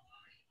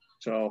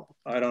 So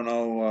I don't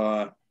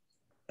know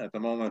at the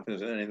moment if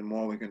there's anything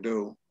more we can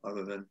do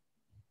other than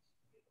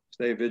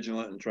stay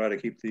vigilant and try to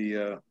keep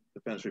the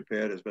fence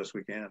repaired as best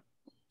we can.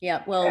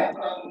 Yeah,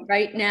 well,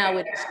 right now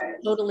it's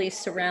totally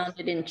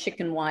surrounded in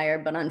chicken wire,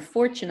 but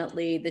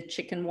unfortunately the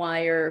chicken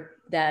wire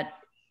that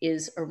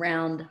is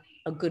around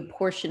a good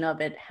portion of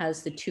it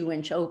has the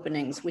 2-inch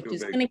openings, which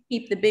is going to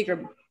keep the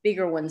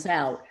bigger ones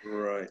out,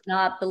 right?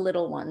 Not the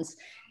little ones.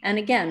 And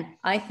again,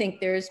 I think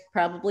there's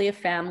probably a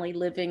family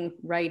living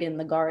right in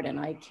the garden.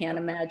 I can't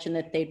imagine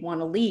that they'd want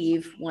to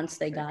leave once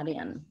they got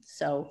in.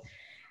 So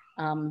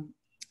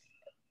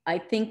I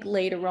think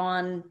later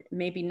on,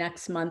 maybe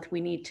next month,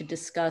 we need to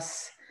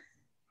discuss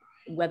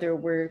whether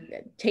we're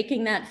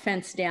taking that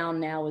fence down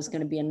now is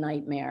going to be a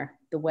nightmare,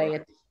 the way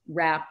it's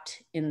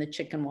wrapped in the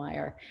chicken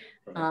wire.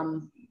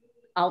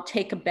 I'll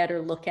take a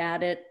better look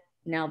at it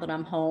now that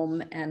I'm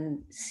home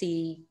and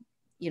see,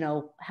 you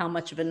know, how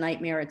much of a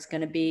nightmare it's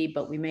going to be,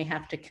 but we may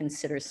have to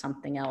consider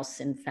something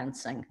else in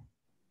fencing.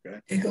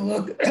 Take a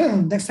look,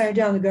 next time you're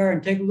down the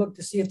garden, take a look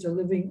to see if they're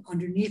living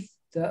underneath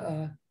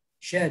the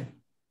shed.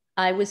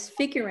 I was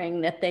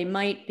figuring that they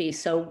might be.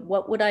 So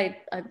what would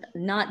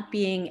not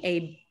being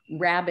a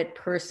rabbit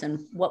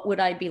person, what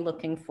would I be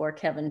looking for,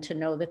 Kevin, to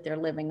know that they're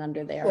living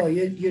under there? Well,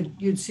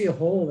 you'd see a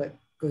hole that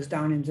goes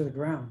down into the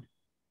ground.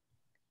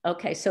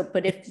 Okay, so,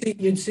 but if,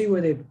 You'd see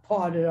where they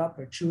pawed it up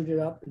or chewed it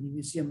up, and you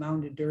can see a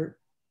mound of dirt.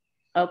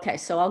 okay,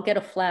 so I'll get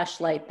a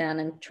flashlight then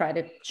and try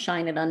to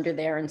shine it under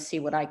there and see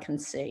what I can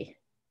see.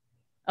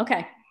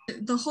 Okay.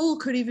 The hole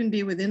could even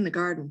be within the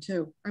garden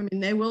too. I mean,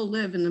 they will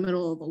live in the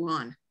middle of the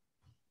lawn.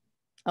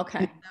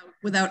 Okay.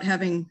 Without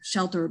having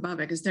shelter above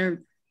it, because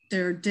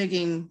they're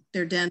digging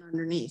their den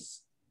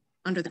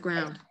under the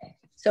ground.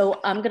 So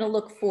I'm going to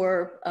look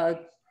for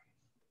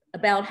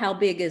about how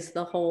big is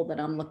the hole that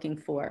I'm looking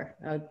for?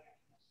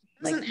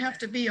 Doesn't have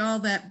to be all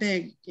that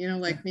big, you know,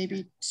 like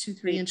maybe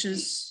 2-3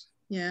 inches.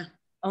 Yeah.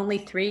 Only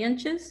 3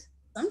 inches?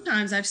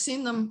 Sometimes I've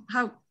seen them.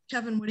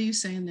 Kevin, what are you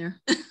saying there?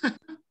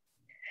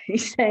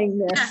 He's saying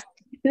this.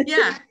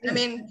 Yeah. I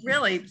mean,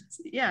 really,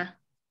 yeah.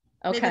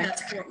 Okay.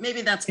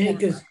 Maybe that's Yeah, more, I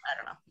 'cause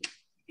don't know.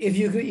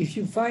 if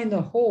you find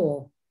the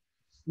hole,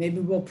 maybe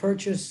we'll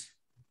purchase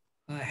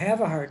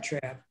have a heart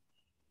trap,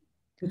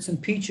 put some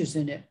peaches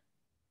in it,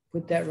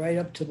 put that right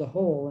up to the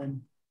hole,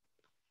 and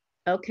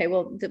Okay,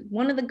 well,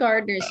 one of the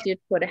gardeners did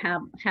put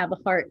have a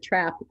heart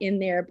trap in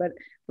there, but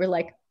we're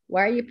like,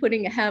 why are you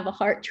putting have a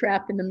heart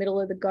trap in the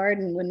middle of the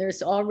garden when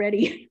there's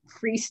already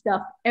free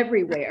stuff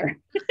everywhere?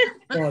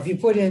 well, if you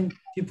put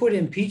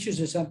in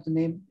peaches or something,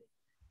 it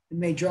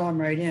may draw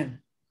them right in.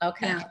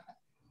 Okay. Yeah.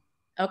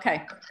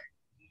 Okay.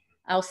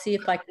 I'll see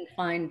if I can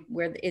find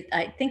where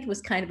I think it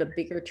was kind of a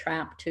bigger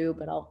trap too,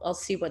 but I'll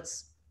see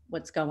what's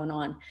going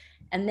on.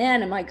 And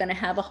then am I going to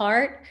have a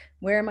heart?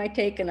 Where am I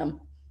taking them?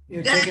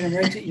 You're taking them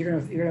right to,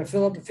 you're gonna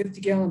fill up a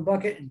 50-gallon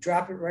bucket and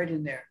drop it right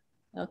in there.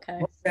 Okay.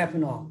 No trap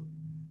and all.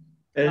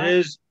 It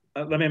is,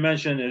 let me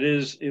mention, it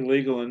is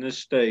illegal in this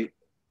state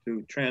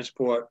to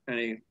transport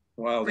any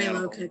wild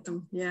animal Relocate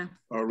them. Yeah.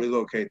 or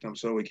relocate them,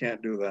 so we can't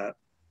do that.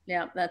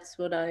 Yeah, that's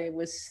what I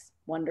was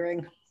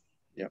wondering.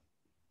 Yep.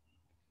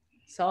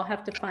 So I'll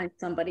have to find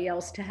somebody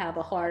else to have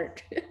a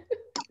heart.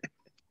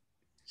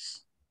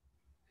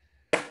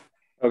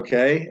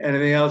 Okay,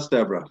 anything else,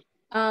 Deborah?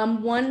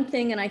 One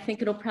thing, and I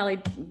think it'll probably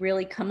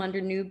really come under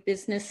new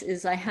business,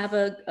 is I have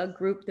a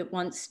group that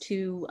wants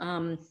to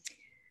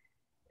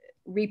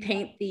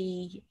repaint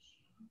the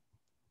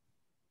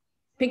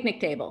picnic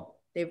table.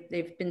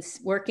 They've been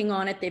working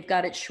on it. They've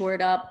got it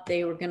shored up.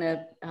 They were going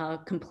to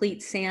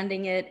complete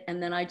sanding it.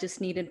 And then I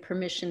just needed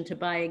permission to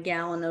buy a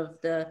gallon of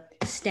the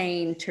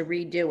stain to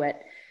redo it.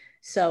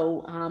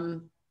 So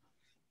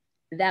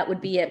that would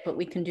be it, but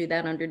we can do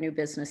that under new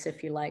business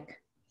if you like.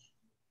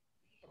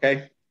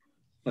 Okay,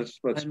 let's.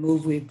 I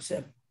move we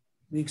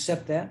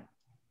accept that.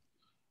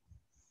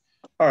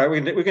 All right,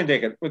 we can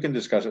take it. We can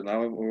discuss it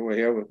now. We're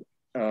here with.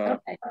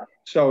 Okay.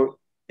 So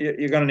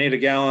you're going to need a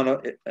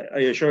gallon. Are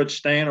you sure it's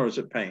stain or is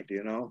it paint? Do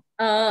you know?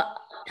 I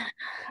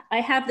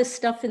have the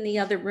stuff in the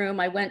other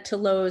room. I went to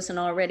Lowe's and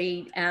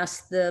already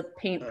asked the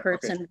paint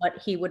person what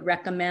he would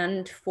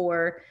recommend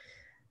for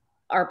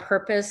our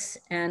purpose,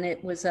 and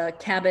it was a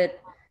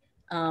Cabot.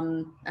 I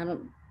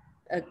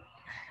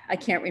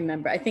can't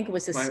remember. I think it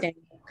was a stain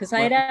because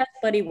I had asked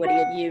Buddy what he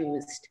had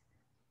used.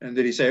 And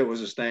did he say it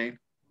was a stain?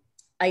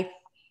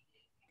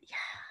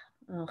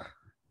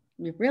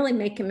 You're really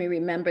making me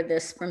remember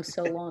this from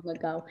so long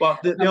ago. Well,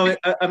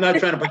 I'm not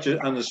trying to put you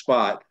on the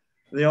spot.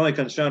 The only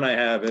concern I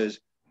have is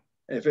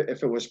if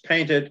it was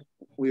painted,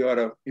 we ought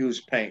to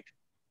use paint.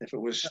 If it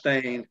was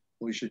stained,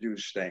 we should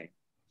use stain.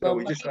 So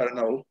we just got to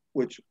know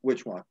which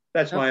one.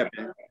 That's my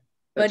opinion.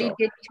 But he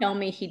did tell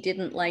me he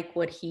didn't like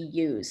what he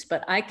used.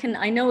 But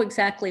I know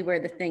exactly where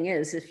the thing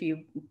is.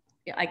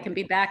 I can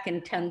be back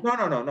in 10.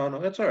 No.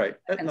 That's all right.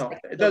 No,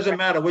 it doesn't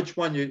matter which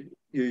one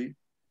you.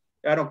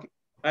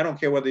 I don't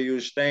care whether you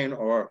use stain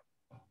or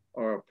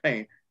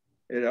paint.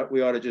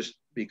 We ought to just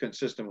be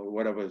consistent with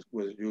whatever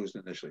was used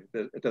initially.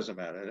 It doesn't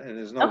matter, and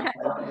there's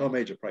no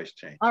major price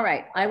change. All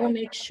right, I will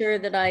make sure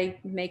that I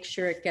make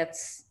sure it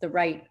gets the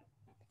right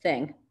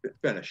thing.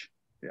 Finish,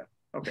 yeah,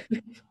 okay.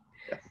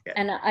 Yeah.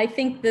 And I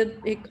think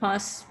that it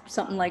costs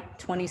something like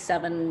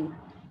 $27,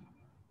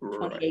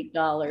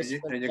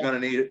 $28. And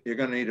you're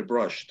gonna need a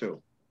brush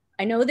too.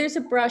 I know there's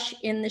a brush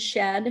in the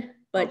shed,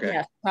 but okay.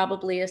 Yes,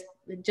 probably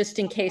just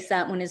in case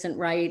that one isn't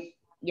right.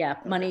 Yeah,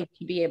 money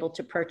to be able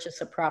to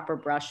purchase a proper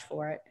brush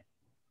for it.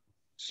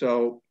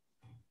 So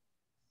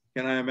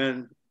can I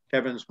amend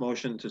Kevin's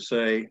motion to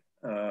say,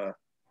 I'd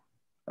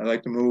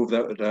like to move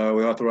that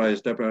we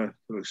authorize Deborah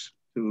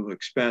to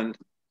expend,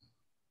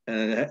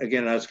 and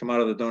again, that's come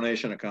out of the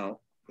donation account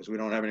because we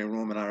don't have any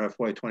room in our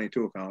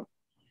FY22 account,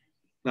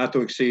 not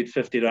to exceed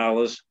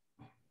 $50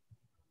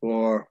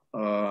 for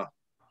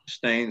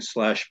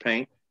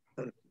stain/paint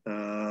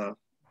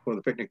for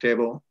the picnic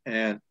table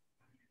and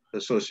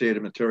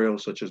associated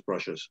materials such as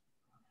brushes.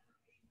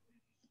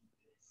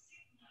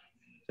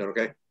 Is that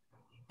okay?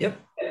 Yep.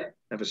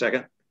 Have a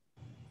second?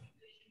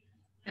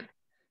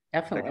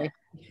 Definitely.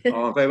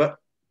 All in favor?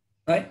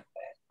 Right?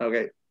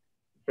 Okay,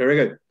 very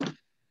good.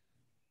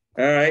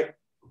 All right,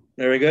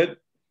 very good.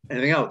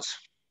 Anything else?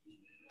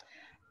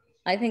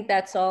 I think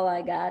that's all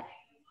I got.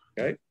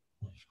 Okay.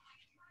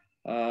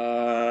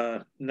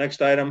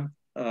 Next item,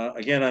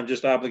 again, I'm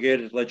just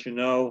obligated to let you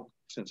know,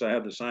 since I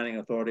have the signing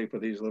authority for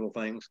these little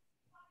things,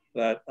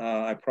 that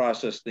I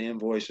processed the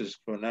invoices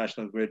for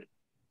National Grid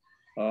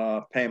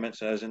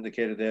payments as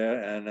indicated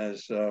there. And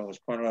as was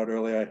pointed out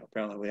earlier,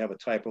 apparently we have a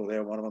typo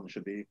there. One of them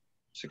should be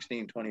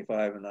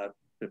 1625 and not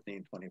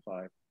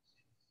 1525.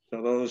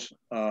 So those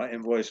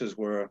invoices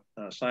were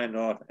signed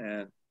off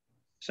and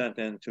sent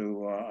in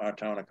to our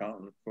town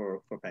accountant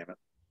for payment.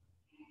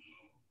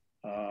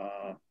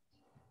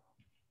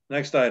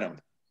 Next item,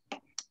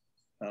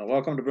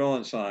 welcome to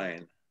Berlin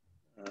sign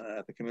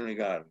at the community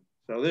garden.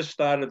 So this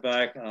started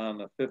back on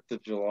the 5th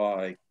of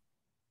July.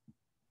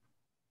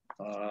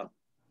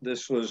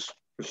 This was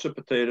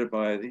precipitated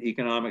by the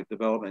Economic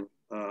Development,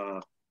 I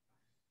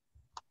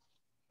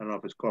don't know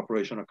if it's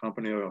corporation or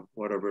company or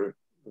whatever.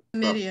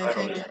 Committee, I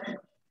think.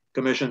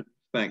 Commission,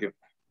 thank you,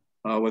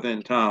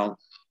 within town.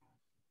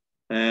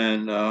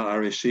 And I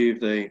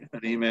received an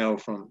email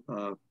from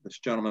this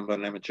gentleman by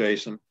the name of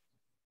Jason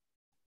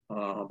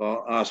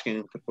about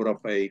asking to put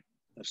up a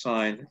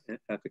sign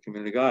at the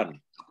community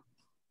garden.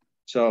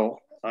 So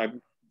I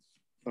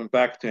went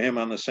back to him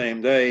on the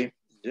same day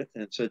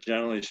and said,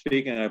 generally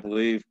speaking, I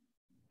believe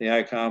the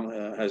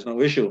ICOM has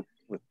no issue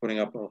with putting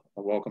up a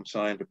welcome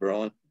sign to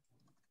Berlin.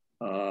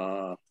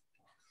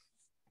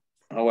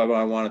 However,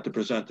 I wanted to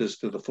present this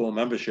to the full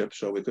membership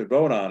so we could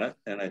vote on it.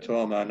 And I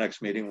told him our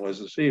next meeting was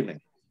this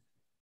evening.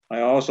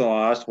 I also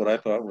asked what I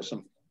thought was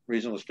some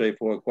reasonable,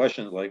 straightforward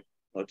questions like,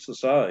 what's the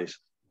size?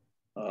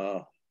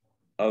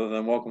 Other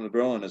than welcome to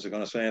Berlin, is it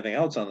going to say anything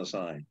else on the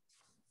sign?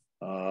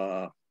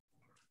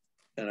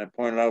 And I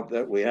pointed out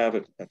that we have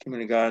a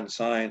community garden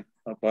sign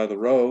up by the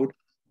road,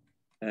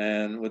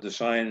 and would the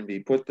sign be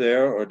put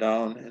there or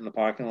down in the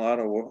parking lot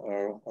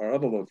or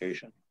other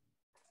location?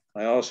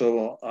 I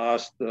also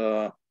asked,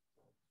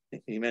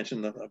 he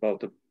mentioned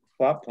about the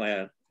plot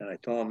plan, and I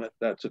told him that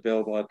that's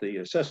available at the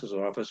assessor's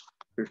office,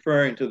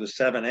 referring to the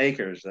 7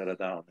 acres that are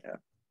down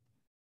there.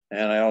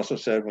 And I also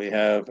said we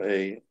have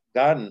a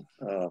garden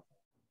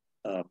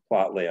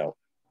plot layout.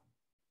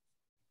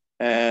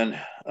 And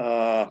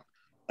I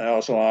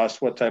also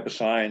asked what type of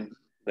sign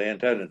they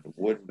intended,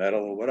 wood,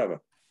 metal, or whatever.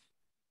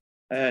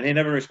 And he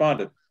never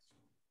responded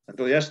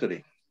until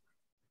yesterday.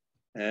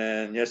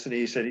 And yesterday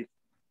he said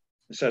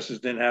assessors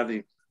didn't have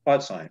the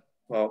plot sign.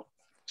 Well,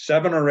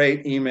 7 or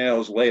 8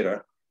 emails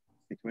later,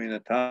 between the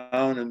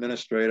town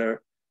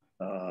administrator,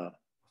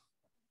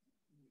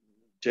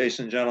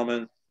 Jason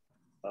Gentleman,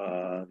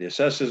 the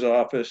assessor's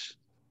office,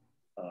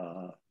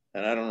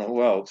 and I don't know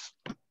who else,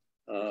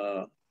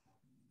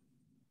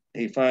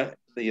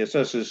 the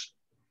assessors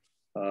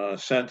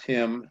sent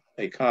him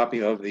a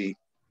copy of the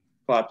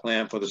plot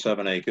plan for the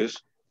 7 acres,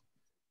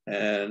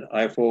 and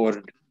I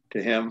forwarded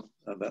to him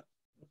the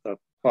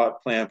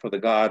plot plan for the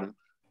garden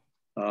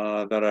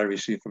that I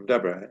received from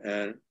Deborah.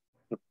 And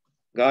the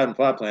garden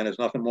plot plan is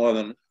nothing more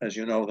than, as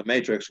you know, the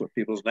matrix with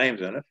people's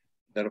names in it,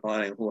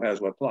 identifying who has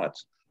what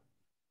plots.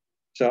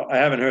 So I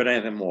haven't heard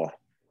anything more.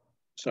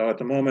 So at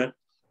the moment,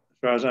 as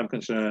far as I'm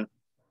concerned,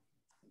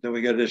 until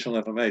we get additional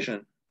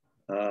information,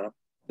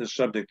 this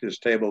subject is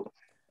tabled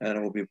and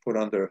it will be put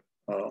under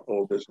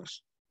old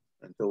business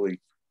until we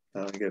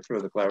get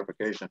further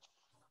clarification.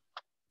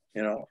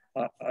 You know,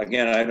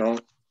 again, I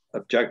don't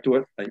object to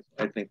it.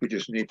 I think we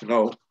just need to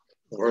know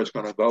where it's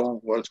going to go,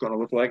 what it's going to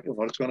look like, and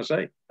what it's going to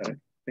say. I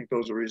think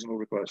those are reasonable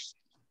requests.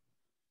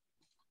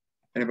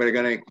 Anybody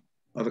got any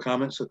other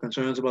comments or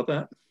concerns about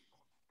that?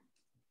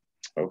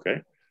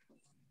 Okay.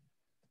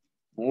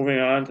 Moving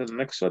on to the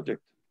next subject.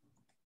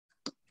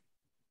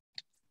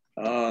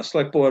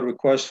 Select board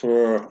request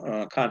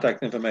for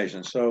contact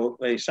information. So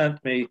they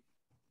sent me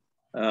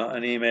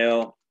an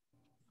email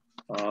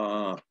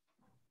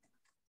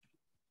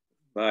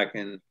back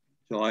in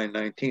July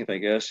 19th, I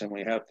guess, and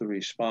we have to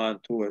respond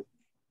to it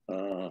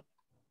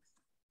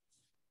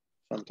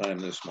sometime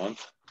this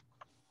month.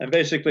 And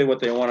basically what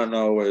they want to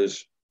know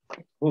is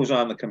who's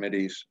on the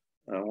committees,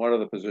 what are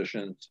the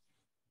positions,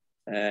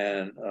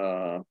 and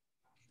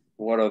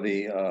what are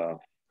the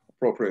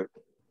appropriate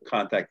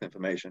contact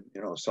information,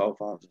 you know, cell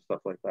phones and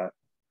stuff like that.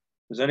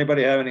 Does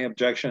anybody have any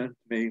objection to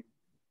me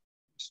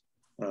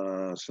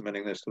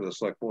submitting this to the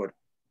select board?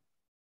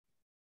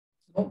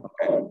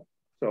 Okay.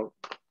 So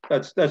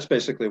that's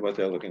basically what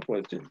they're looking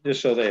for,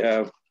 just so they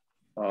have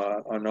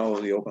or know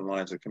the open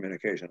lines of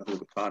communication, who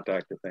to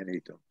contact if they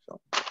need to.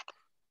 So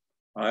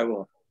I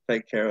will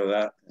take care of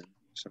that and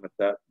submit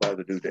that by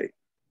the due date.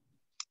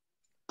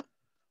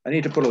 I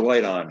need to put a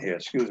light on here.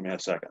 Excuse me a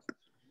second.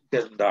 It's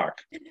getting dark.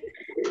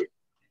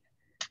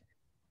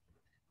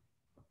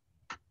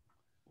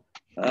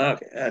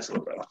 Okay, that's a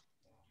little better.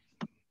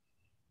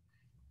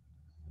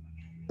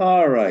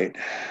 All right.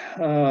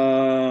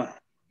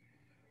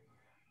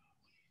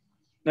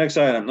 Next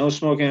item, no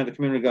smoking at the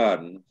community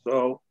garden.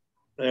 So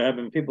there have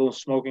been people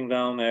smoking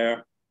down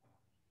there.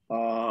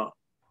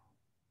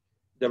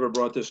 Deborah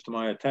brought this to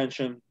my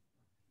attention.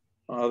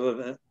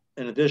 In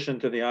addition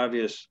to the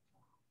obvious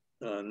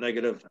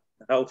negative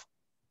health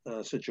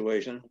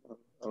situation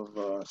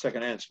of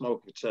secondhand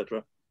smoke,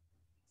 etc.,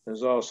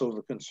 there's also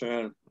the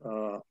concern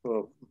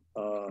for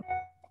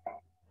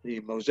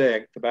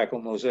the tobacco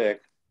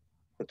mosaic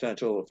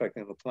potential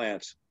affecting the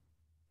plants.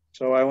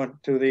 So I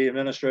went to the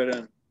administrator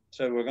and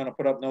said, we're going to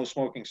put up no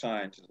smoking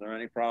signs. Is there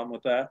any problem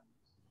with that?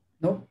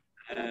 Nope.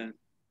 And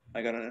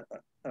I got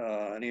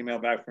an email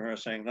back from her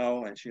saying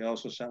no. And she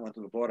also sent one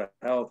to the Board of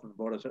Health, and the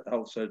Board of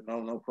Health said,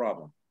 no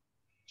problem.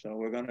 So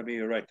we're going to be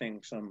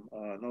erecting some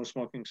no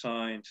smoking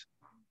signs,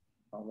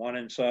 one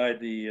inside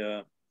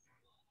the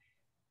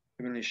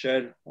community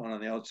shed, one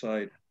on the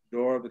outside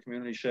door of the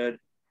community shed,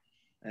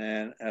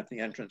 and at the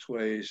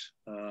entranceways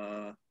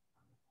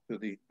to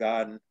the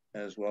garden,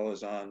 as well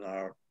as on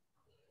our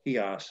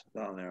kiosks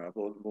down there, our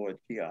bulletin board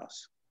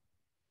kiosks.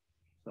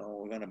 So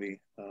we're going to be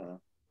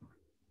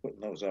putting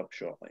those up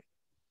shortly.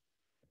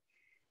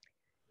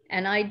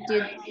 And I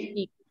did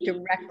speak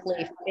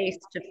directly face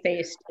to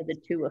face to the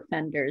two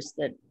offenders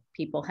that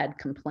people had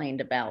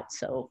complained about.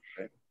 So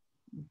okay.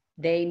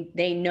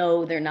 They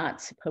know they're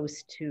not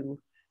supposed to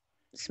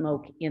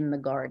smoke in the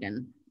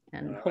garden,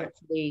 and all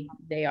hopefully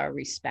right. They are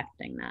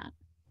respecting that.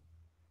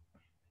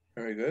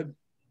 Very good.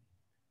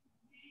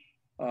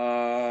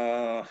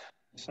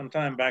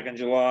 Sometime back in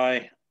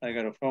July, I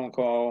got a phone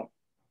call.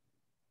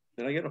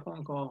 Did I get a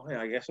phone call?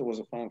 Yeah, I guess it was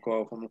a phone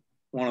call from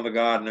one of the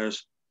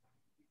gardeners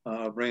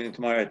bringing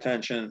to my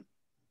attention.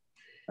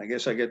 I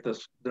guess I get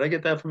this. Did I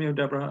get that from you,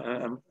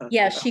 Deborah?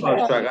 Yeah, she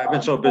called. I've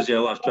been so busy, I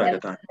lost track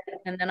of time.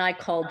 And then I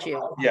called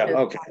you. Yeah,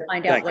 okay.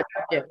 Find out what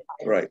to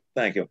do. Right,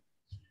 thank you.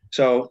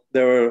 So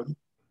there were,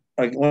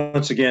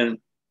 once again,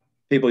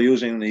 people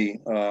using the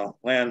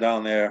land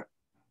down there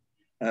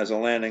as a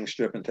landing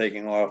strip and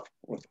taking off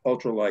with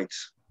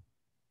ultralights.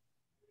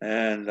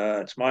 And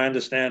it's my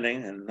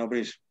understanding, and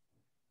nobody's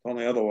told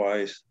me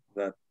otherwise,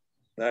 that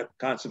that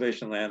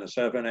conservation land, the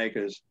 7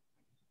 acres,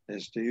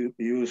 is to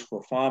be used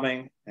for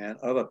farming and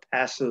other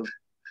passive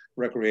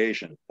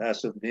recreation.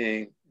 Passive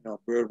being,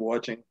 bird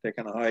watching,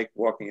 taking a hike,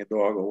 walking a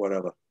dog, or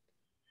whatever.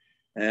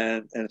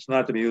 And it's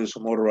not to be used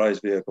for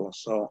motorized vehicles.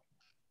 So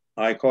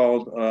I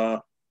called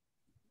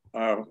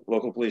our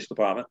local police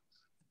department,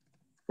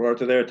 brought it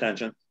to their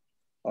attention.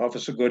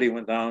 Officer Goody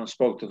went down and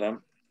spoke to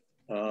them,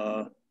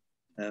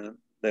 and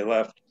they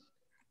left.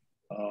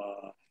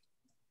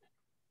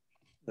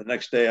 The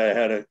next day I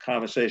had a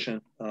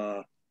conversation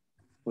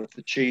with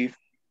the chief,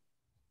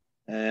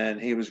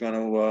 and he was going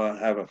to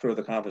have a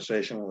further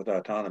conversation with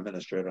our town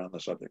administrator on the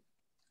subject.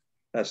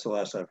 That's the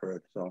last I've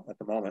heard. So at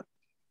the moment,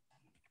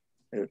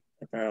 it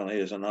apparently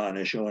is a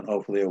non-issue, and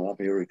hopefully it won't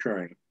be a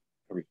recurring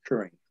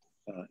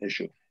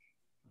issue.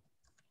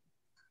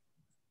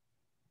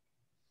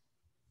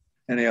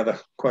 Any other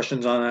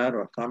questions on that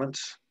or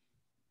comments?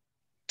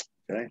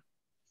 Okay.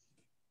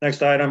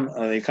 Next item,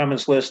 the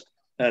comments list.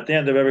 At the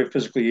end of every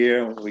fiscal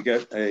year, we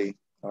get a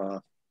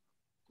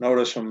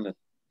notice from the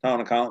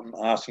town accountant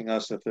asking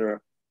us if there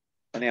are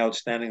any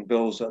outstanding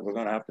bills that we're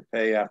going to have to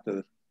pay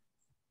after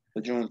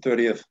the June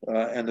 30th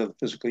end of the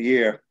fiscal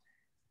year.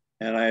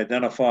 And I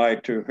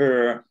identified to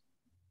her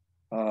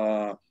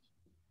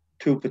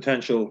two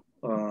potential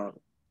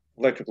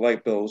electric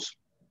light bills,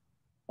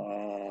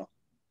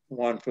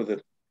 one for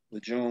the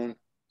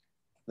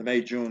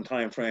May-June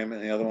timeframe,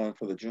 and the other one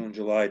for the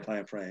June-July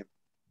timeframe.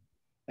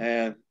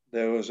 And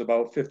there was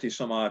about 50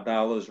 some odd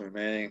dollars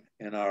remaining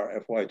in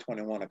our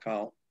FY21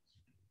 account.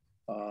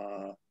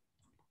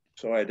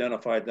 So I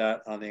identified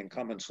that on the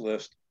incumbents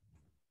list,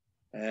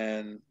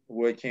 and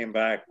word came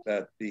back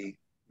that the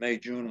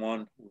May-June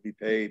one will be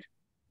paid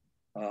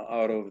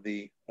out of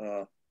the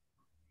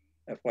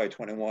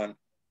FY21,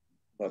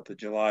 but the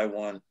July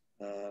one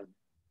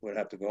would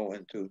have to go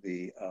into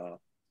the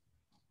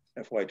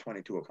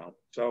FY22 account.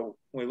 So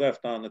we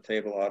left on the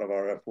table out of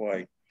our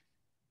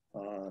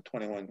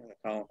FY21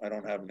 account. I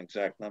don't have an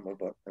exact number,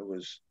 but it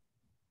was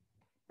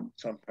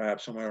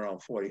perhaps somewhere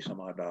around 40 some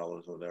odd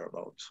dollars or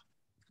thereabouts.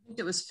 I think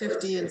it was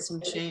 50 and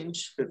some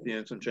change. 50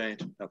 and some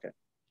change. Okay.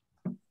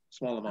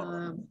 Small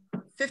amount.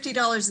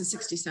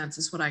 $50.60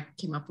 is what I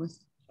came up with.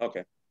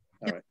 Okay.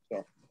 All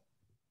right.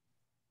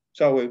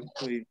 So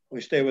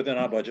we stay within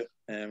our budget,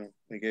 and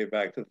we gave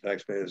back to the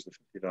taxpayers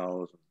the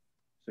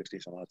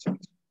 $50.60 some odd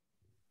cents.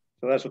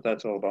 So that's what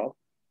that's all about.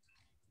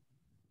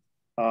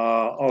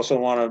 Also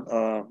want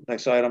to,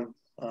 next item,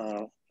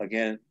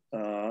 again,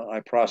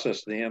 I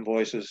processed the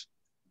invoices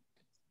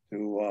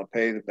to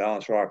pay the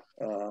Balance Rock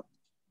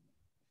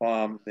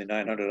farm the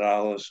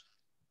 $900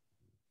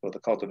 for the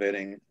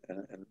cultivating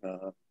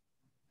and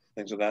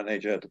things of that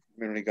nature at the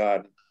community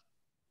garden.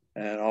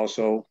 And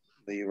also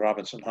the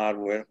Robinson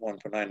Hardware one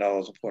for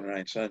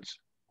 $9.49,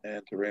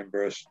 and to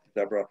reimburse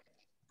Deborah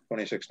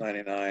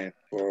 $26.99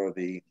 for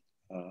the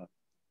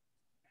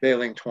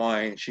baling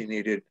twine she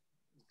needed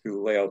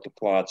to lay out the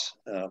plots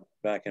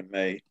back in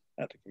May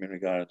at the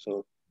community garden.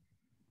 So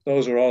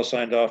those are all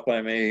signed off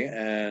by me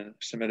and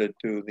submitted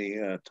to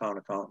the town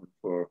accountant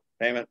for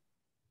payment.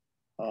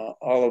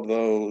 All of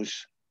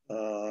those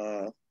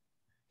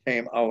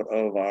came out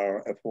of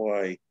our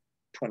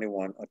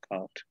FY21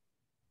 account.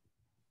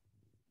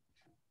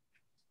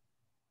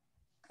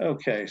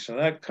 Okay, so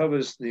that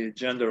covers the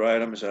agenda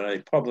items that I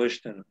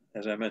published, and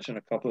as I mentioned,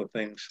 a couple of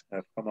things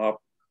have come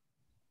up.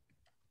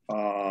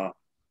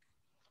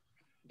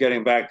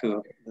 Getting back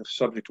to the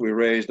subject we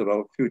raised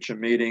about future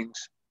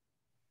meetings,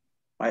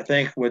 I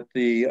think with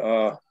the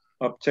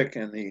uptick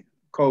in the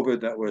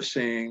COVID that we're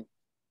seeing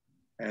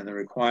and the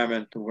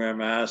requirement to wear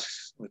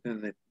masks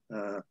within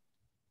the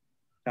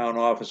town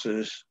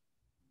offices,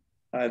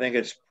 I think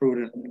it's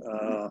prudent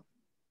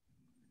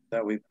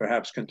that we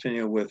perhaps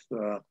continue with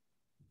the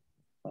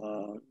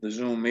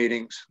Zoom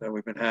meetings that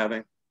we've been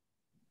having.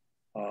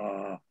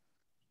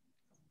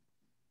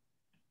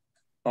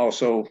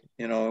 Also,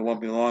 you know, it won't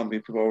be long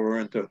before we're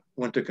into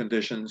winter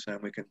conditions and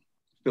we can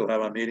still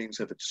have our meetings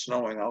if it's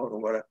snowing out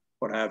or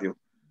what have you.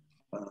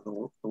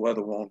 The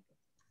weather won't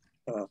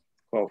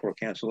call for a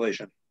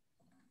cancellation.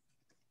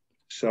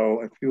 So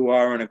if you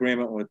are in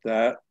agreement with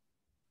that,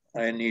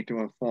 I need to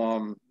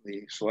inform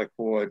the select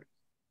board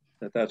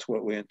that that's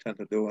what we intend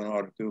to do in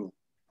order to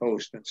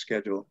host and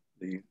schedule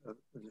the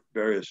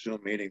various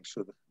Zoom meetings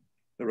for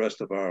the rest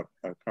of our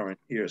current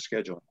year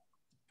schedule.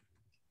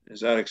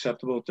 Is that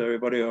acceptable to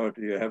everybody, or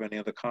do you have any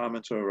other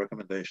comments or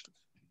recommendations?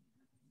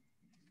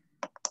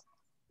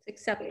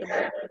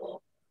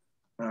 Acceptable.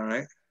 All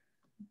right.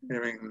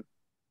 Hearing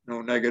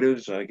no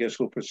negatives, I guess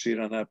we'll proceed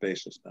on that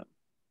basis then.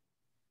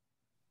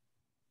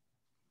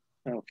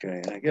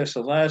 Okay, I guess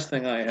the last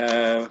thing I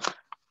have,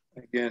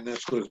 again,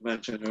 this was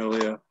mentioned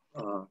earlier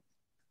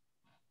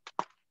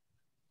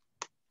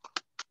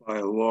by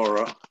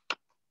Laura.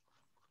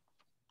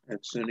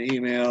 It's an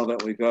email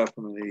that we got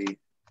from the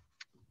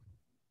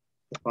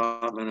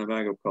Department of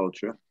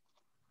Agriculture.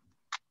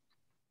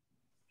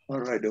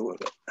 What did I do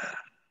with it?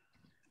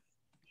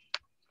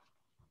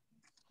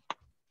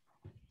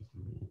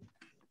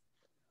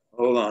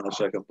 Hold on a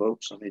second,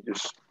 folks. Let me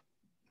just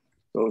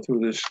go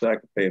through this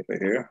stack of paper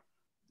here.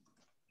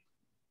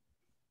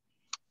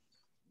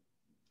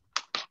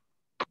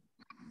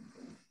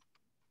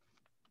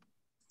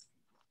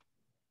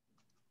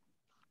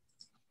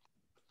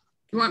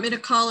 You want me to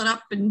call it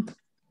up and?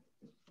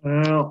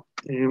 Well,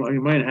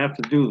 you might have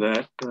to do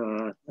that.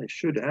 I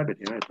should have it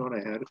here. I thought I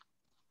had it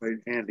right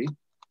handy.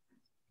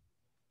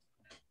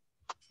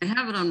 I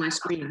have it on my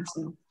screen.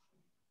 So.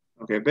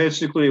 Okay,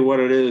 basically what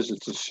it is,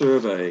 it's a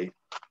survey,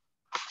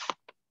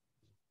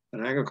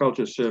 an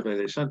agriculture survey.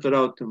 They sent it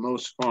out to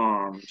most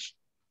farms.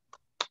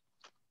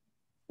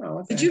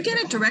 Oh, did you get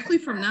it directly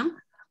from them?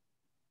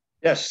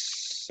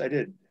 Yes, I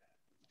did.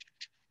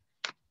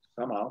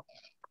 Somehow.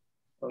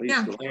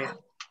 Yeah.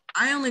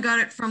 I only got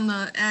it from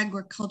the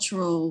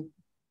agricultural,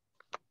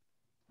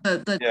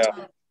 yeah.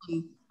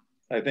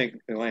 I think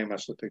Elaine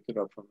must have picked it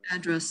up from the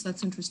address.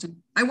 That's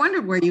interesting. I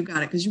wondered where you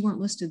got it because you weren't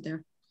listed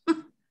there.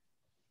 Okay.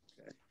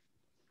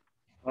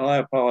 Well, I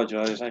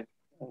apologize. I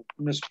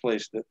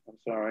misplaced it. I'm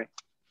sorry.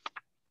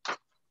 I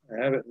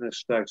have it in this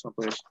stack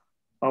someplace.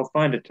 I'll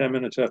find it 10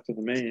 minutes after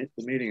the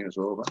meeting is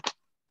over.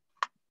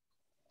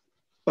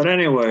 But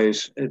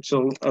anyways, it's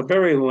a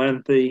very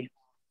lengthy,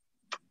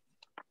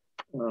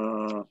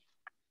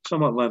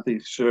 somewhat lengthy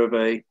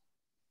survey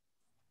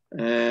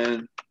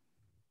and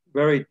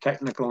very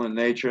technical in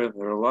nature.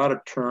 There are a lot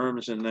of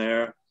terms in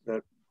there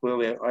that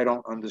clearly I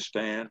don't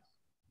understand,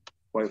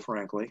 quite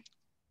frankly.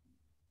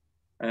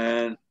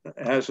 And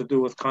it has to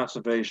do with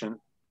conservation,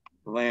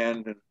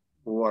 land and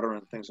water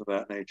and things of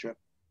that nature.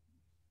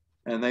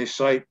 And they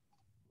cite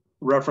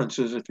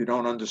references. If you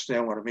don't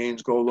understand what it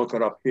means, go look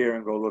it up here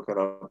and go look it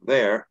up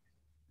there,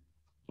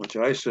 which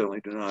I certainly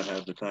do not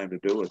have the time to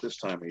do at this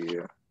time of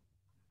year.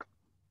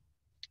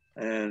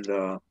 And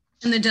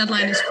the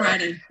deadline is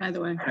Friday, by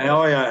the way.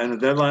 Oh yeah, and the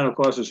deadline, of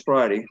course, is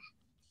Friday.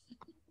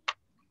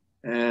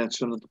 And it's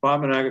from the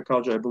Department of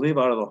Agriculture, I believe,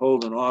 out of the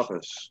Holden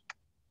office.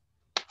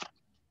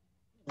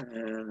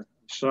 And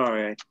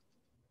sorry.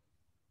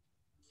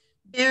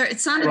 There, it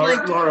sounded Laura,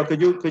 like. Laura,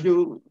 could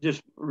you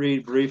just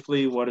read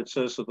briefly what it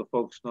says so the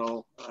folks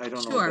know? I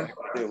don't know Sure.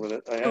 exactly deal with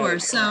it. Sure.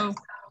 So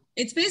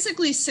it's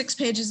basically 6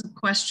 pages of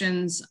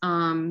questions.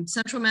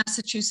 Central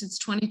Massachusetts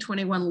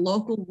 2021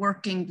 Local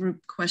Working Group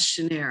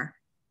Questionnaire.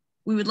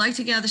 We would like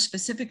to gather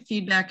specific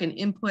feedback and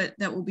input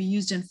that will be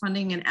used in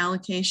funding and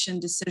allocation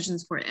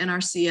decisions for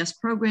NRCS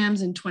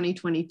programs in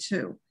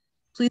 2022.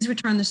 Please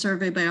return the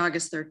survey by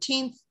August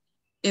 13th.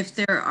 If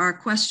there are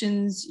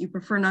questions you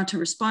prefer not to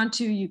respond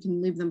to, you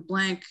can leave them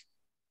blank.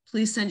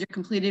 Please send your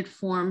completed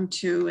form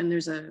to, and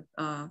there's a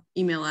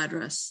email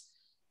address.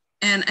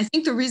 And I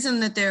think the reason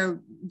that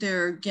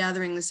they're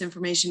gathering this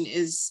information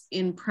is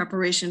in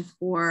preparation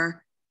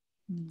for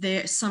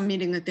some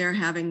meeting that they're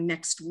having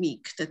next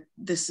week that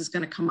this is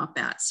going to come up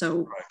at.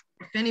 So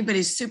if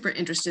anybody's super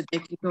interested, they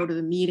can go to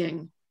the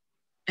meeting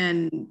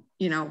and,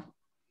 you know,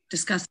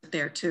 discuss it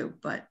there too.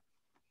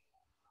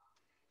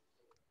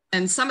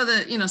 And some of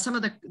the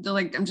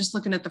like, I'm just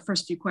looking at the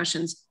first few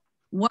questions.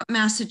 what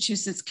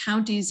Massachusetts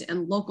counties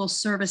and local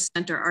service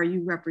center are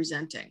you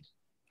representing?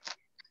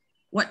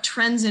 What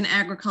trends in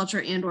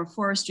agriculture and or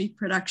forestry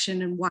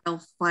production and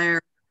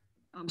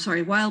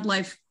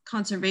wildlife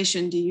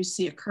conservation do you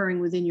see occurring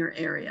within your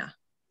area?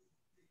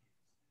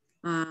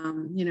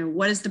 You know,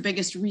 what is the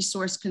biggest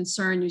resource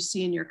concern you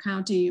see in your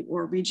county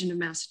or region of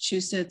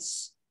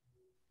Massachusetts?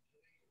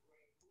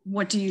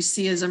 What do you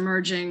see as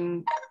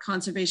emerging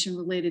conservation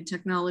related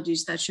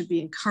technologies that should be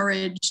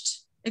encouraged?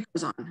 It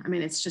goes on. I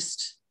mean, it's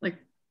just like.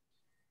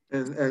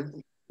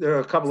 And there are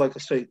a couple, like I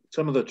say,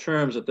 some of the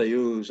terms that they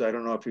use, I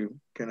don't know if you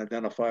can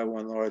identify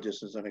one, Laura,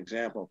 just as an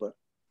example, but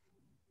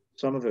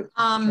some of the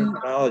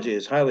terminology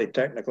is highly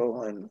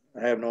technical and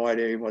I have no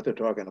idea what they're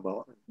talking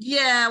about.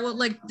 Yeah, well,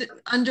 like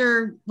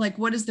under, like,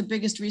 what is the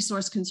biggest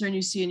resource concern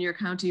you see in your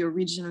county or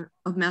region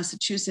of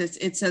Massachusetts?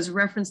 It says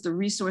reference the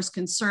resource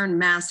concern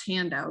mass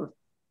handout.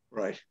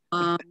 Right.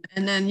 And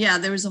then, yeah,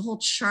 there was a whole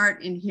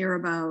chart in here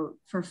about,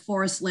 for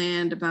forest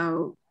land,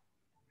 about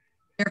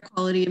air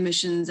quality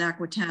emissions,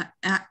 aquatic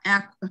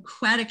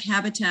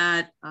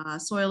habitat,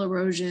 soil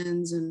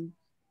erosions, and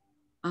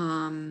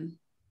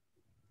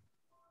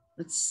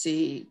let's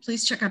see,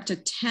 please check up to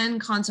 10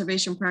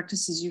 conservation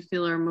practices you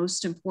feel are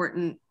most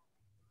important.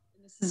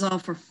 This is all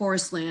for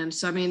forest land.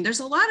 So, I mean,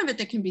 there's a lot of it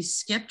that can be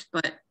skipped,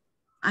 but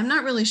I'm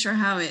not really sure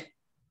how it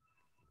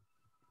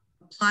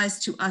applies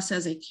to us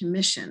as a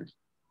commission.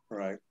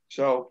 Right.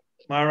 So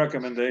my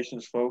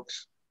recommendations,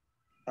 folks,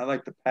 I'd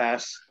like to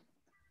pass.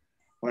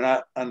 We're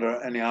not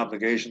under any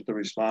obligation to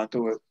respond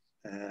to it.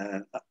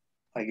 And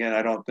again,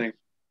 I don't think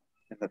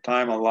in the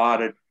time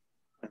allotted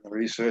and the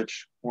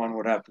research one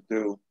would have to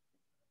do,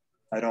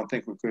 I don't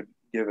think we could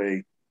give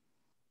a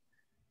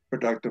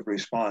productive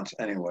response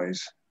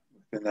anyways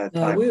in that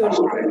time. We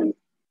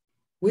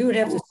would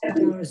have to sit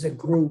down as a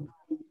group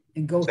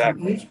and go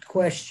through each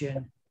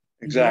question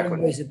and get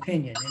everybody's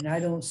opinion. And I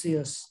don't see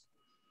us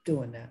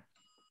doing that.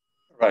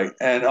 Right.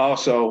 And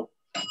also,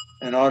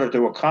 in order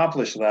to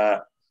accomplish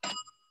that,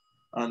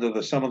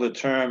 under some of the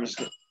terms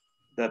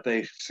that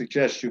they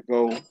suggest you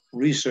go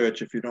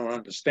research if you don't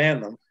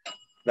understand them,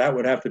 that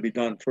would have to be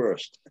done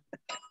first.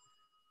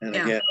 And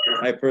again,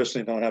 I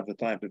personally don't have the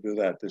time to do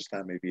that this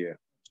time of year.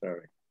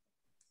 Sorry.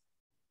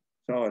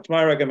 So it's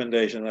my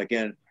recommendation.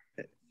 Again,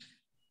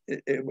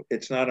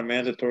 it's not a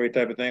mandatory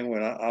type of thing.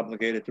 We're not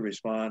obligated to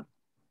respond.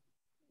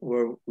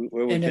 Where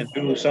we can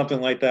do something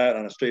like that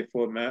on a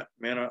straightforward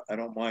manner, I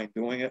don't mind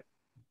doing it.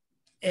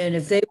 And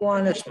if they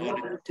want us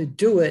to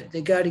do it,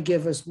 they got to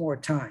give us more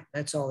time.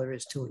 That's all there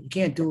is to it. You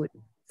can't do it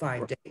in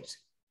 5 days.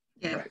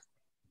 Yeah.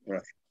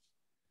 Right.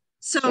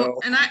 So,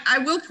 and I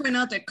will point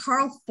out that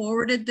Carl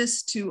forwarded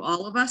this to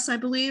all of us, I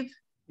believe.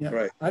 Yeah,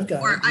 right. I've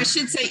got or it. I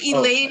should say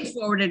Elaine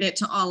forwarded it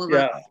to all of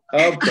us.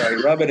 Yeah, okay,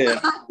 rub it in.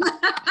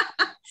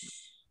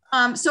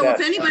 So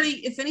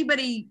if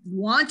anybody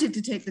wanted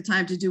to take the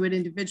time to do it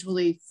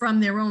individually from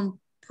their own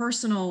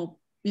personal,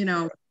 you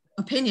know,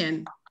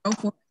 opinion, go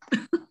for it.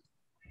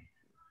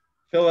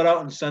 Fill it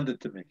out and send it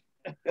to me.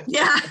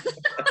 Yeah.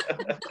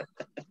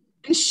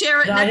 And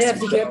share it. I'd have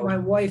to get my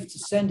wife to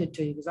send it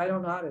to you because I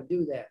don't know how to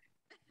do that.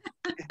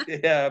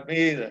 Yeah,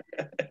 me either.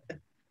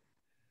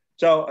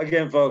 So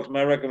again, folks,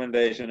 my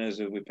recommendation is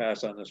that we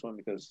pass on this one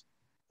because,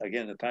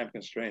 again, the time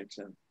constraints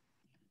and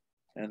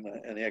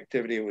the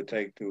activity it would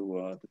take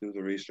to do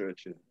the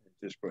research is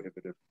just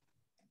prohibitive.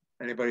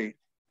 Anybody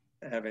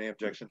have any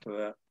objection to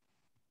that?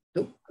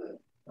 Nope.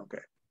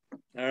 Okay.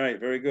 All right.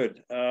 Very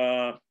good.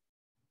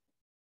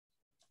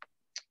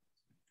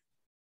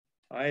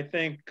 I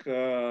think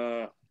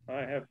I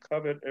have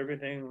covered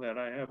everything that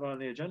I have on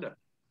the agenda.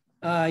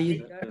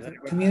 You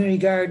got community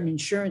garden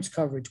insurance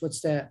coverage.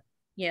 What's that?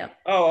 Yeah.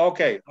 Oh,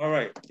 okay. All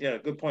right. Yeah,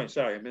 good point.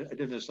 Sorry, I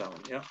did miss that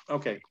one. Yeah.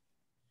 Okay.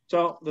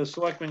 So the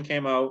selectmen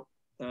came out.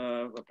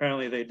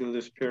 Apparently they do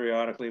this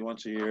periodically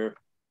once a year.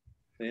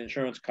 The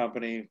insurance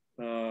company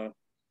for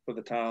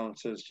the town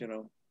says, you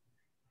know,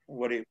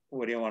 what do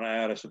you want to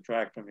add or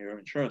subtract from your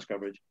insurance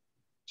coverage?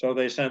 So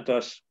they sent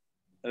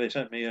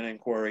me an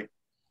inquiry,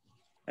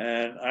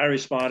 and I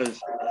responded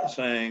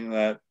saying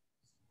that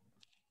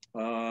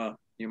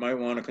you might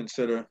want to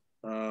consider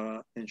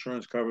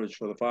insurance coverage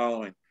for the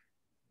following.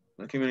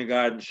 The community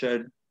garden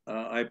shed,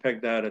 I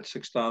pegged that at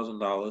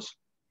 $6,000.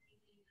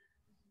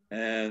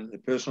 And the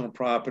personal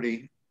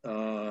property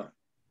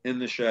in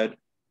the shed,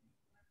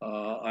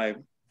 I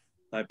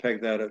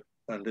pegged that at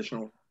an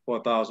additional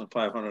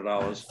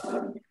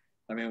 $4,500.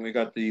 I mean, we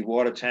got the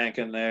water tank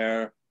in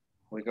there.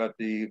 We got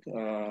the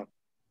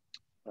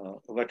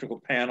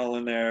electrical panel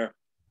in there.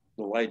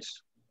 The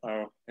lights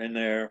are in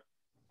there.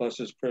 Plus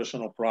his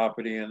personal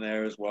property in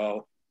there as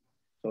well.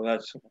 So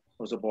that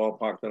was a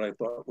ballpark that I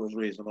thought was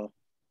reasonable.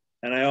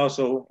 And I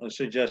also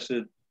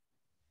suggested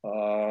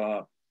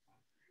 $2,000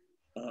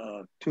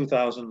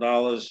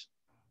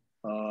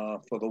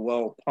 for the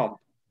well pump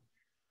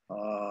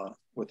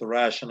with the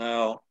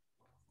rationale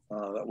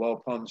that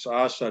well pumps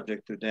are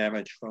subject to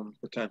damage from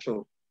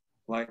potential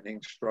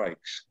lightning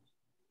strikes.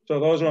 So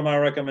those are my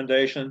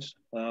recommendations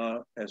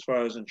as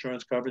far as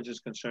insurance coverage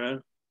is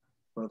concerned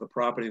for the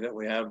property that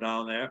we have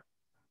down there.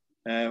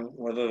 And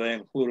whether they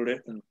included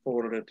it and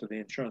forwarded it to the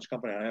insurance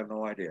company, I have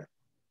no idea.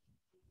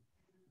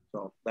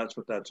 So that's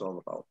what that's all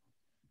about.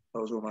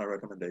 Those were my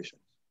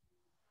recommendations.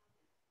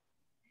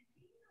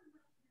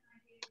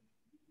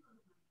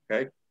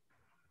 Okay.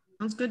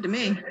 Sounds good to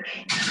me.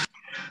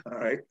 All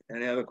right.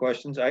 Any other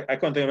questions? I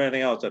couldn't think of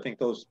anything else. I think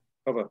those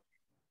cover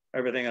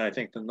everything. And I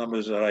think the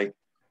numbers that I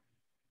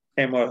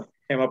came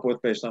up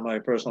with based on my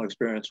personal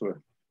experience were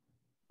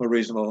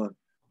reasonable and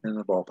in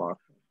the ballpark.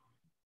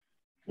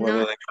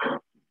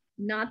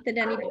 Not that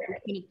anybody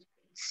can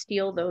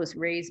steal those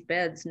raised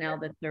beds now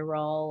that they're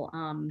all.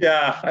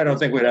 Yeah, I don't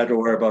think we'd have to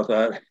worry about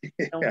that.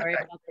 Don't worry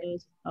about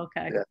those.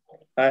 Okay.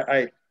 Yeah.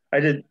 I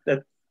did,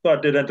 that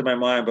thought did enter my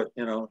mind, but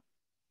you know,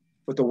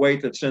 with the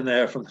weight that's in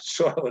there from the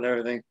soil and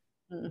everything,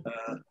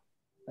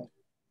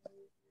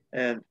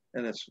 and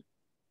it's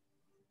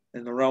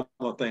in the realm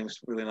of things,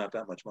 really not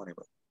that much money,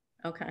 but.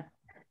 Okay.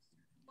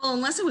 Well,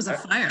 unless it was a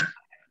fire.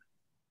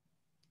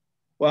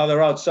 Well,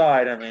 they're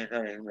outside. I mean,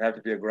 it would have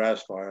to be a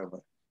grass fire,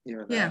 but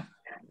even that,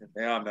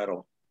 they are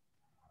metal.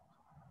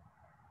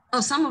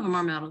 Oh, some of them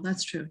are metal.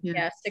 That's true.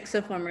 Yeah, six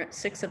of them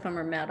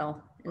are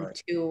metal, and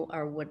Right. 2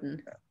 are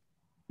wooden. Yeah.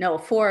 No,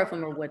 4 of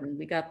them are wooden.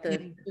 We got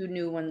the 2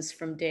 new ones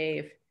from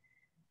Dave.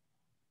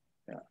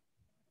 Yeah,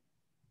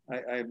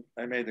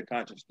 I made the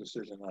conscious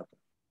decision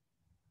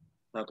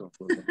not to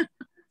include them.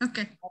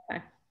 Okay.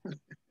 Okay.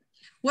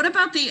 What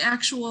about the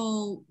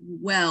actual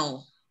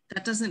well?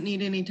 That doesn't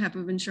need any type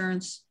of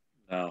insurance.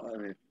 No, I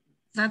mean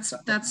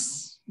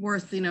that's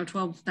worth, you know,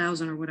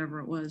 12,000 or whatever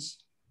it was.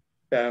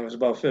 Yeah, it was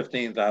about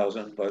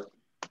 15,000, but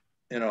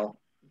you know,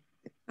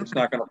 it's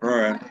not going to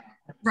burn.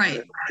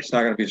 Right. It's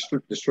not going to be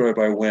destroyed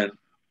by wind.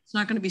 It's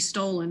not going to be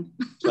stolen.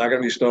 It's not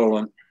going to be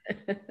stolen.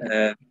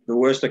 And the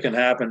worst that can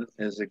happen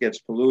is it gets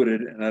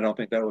polluted, and I don't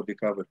think that would be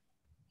covered.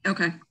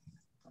 Okay.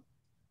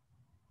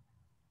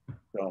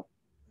 So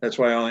that's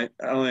why I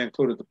only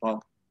included the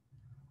pump,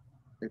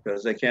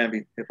 because they can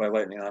be hit by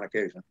lightning on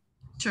occasion.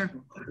 Sure.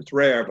 It's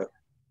rare, but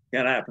it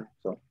can happen.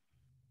 So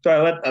I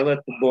let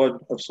the board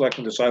of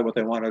selectmen decide what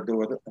they want to do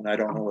with it, and I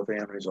don't know what the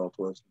end result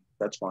was.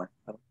 That's fine.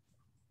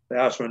 They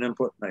asked for an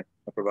input, and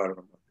I provided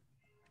them.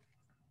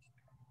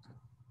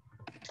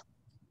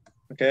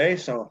 Okay,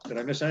 so did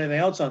I miss anything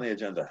else on the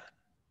agenda?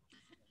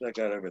 I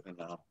got everything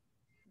now.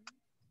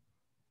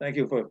 Thank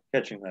you for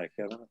catching that,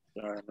 Kevin.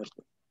 Sorry I missed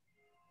it.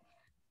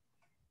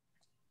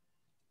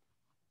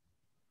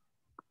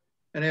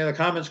 Any other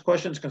comments,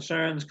 questions,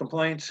 concerns,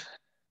 complaints?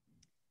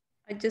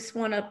 I just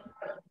want to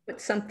put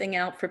something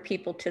out for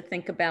people to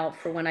think about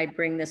for when I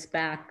bring this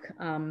back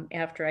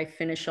after I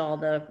finish all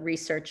the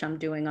research I'm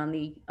doing on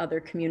the other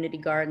community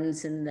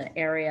gardens in the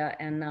area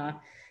and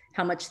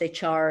how much they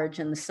charge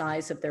and the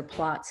size of their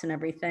plots and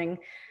everything.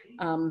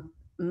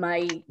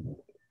 My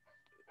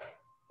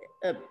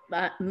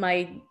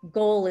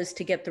goal is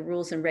to get the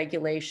rules and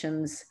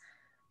regulations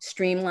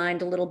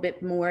streamlined a little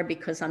bit more,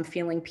 because I'm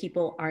feeling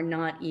people are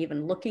not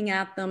even looking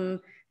at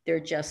them. They're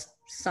just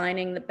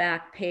signing the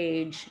back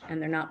page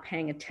and they're not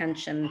paying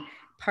attention.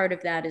 Part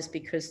of that is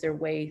because they're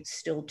way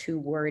still too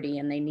wordy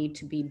and they need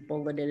to be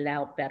bulleted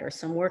out better.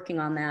 So I'm working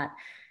on that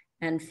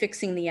and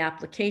fixing the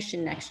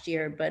application next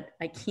year, but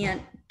I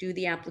can't do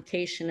the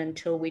application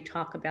until we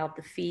talk about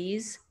the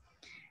fees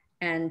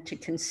and to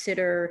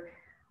consider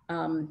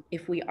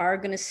if we are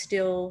going to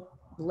still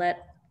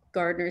let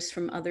gardeners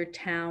from other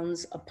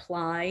towns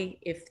apply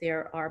if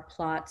there are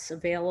plots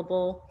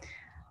available,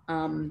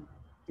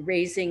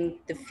 raising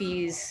the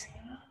fees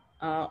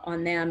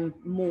on them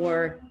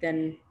more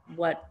than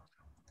what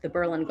the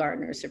Berlin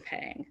gardeners are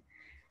paying.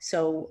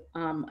 So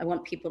I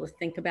want people to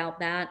think about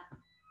that.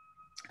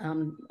 A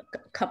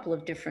couple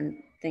of different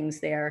things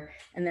there.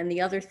 And then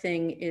the other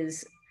thing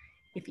is,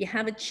 if you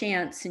have a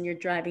chance and you're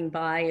driving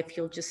by, if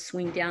you'll just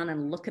swing down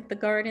and look at the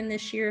garden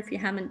this year, if you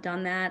haven't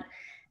done that,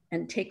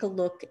 and take a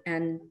look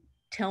and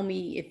tell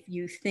me if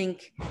you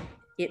think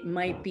it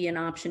might be an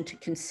option to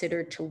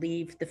consider to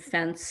leave the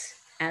fence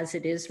as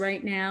it is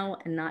right now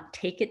and not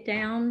take it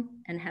down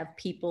and have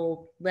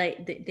people,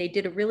 they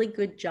did a really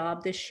good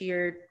job this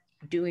year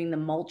doing the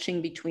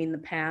mulching between the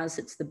paths.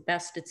 It's the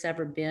best it's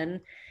ever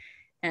been.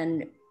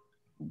 And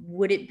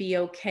would it be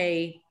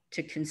okay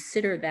to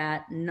consider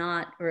that,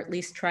 not, or at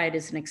least try it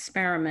as an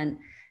experiment,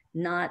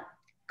 not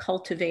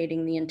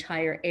cultivating the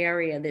entire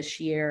area this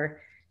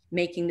year,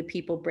 making the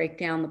people break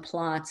down the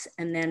plots,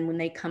 and then when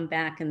they come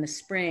back in the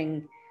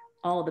spring,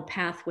 all the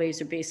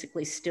pathways are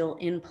basically still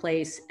in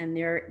place and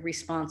they're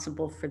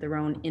responsible for their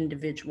own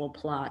individual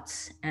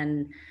plots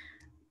and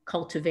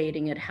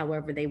cultivating it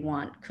however they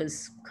want.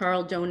 Because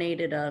Carl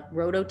donated a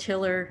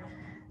rototiller,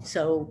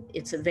 so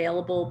it's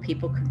available.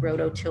 People could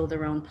rototill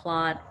their own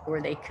plot,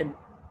 or they could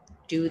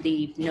do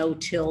the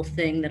no-till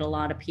thing that a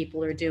lot of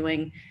people are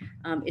doing.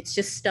 It's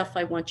just stuff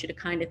I want you to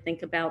kind of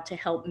think about to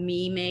help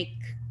me make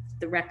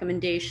the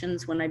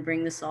recommendations when I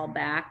bring this all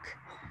back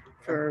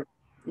for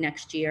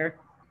next year.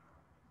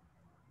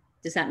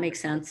 Does that make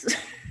sense?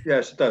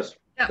 Yes, it does.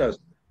 Yeah. It does.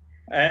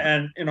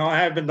 And you know, I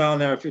have been down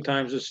there a few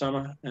times this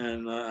summer,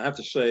 and I have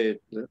to say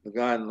the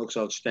garden looks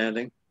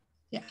outstanding.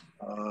 Yeah.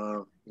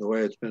 The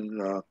way it's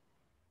been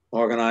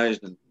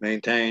organized and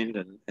maintained,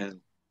 and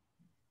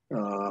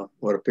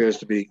what appears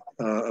to be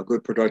a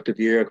good productive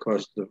year. Of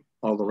course,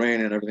 all the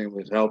rain and everything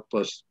was helped,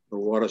 plus the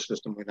water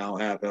system we now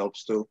have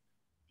helps too.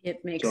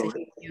 It makes So, a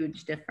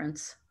huge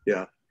difference.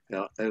 yeah,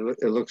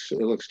 it looks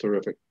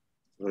terrific.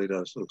 It really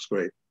does. It looks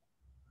great.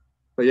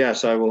 But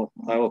yes, I will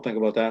think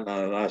about that, and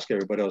I'll ask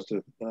everybody else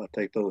to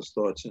take those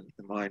thoughts in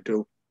mind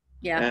too.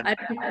 Yeah, And, I've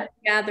been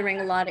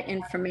gathering a lot of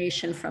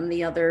information from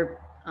the other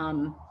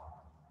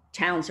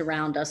towns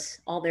around us,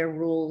 all their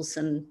rules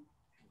and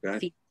okay,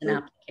 fees and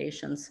good.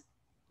 applications.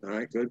 All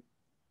right, good.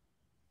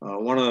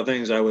 One of the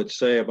things I would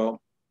say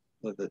about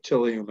the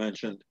tiller you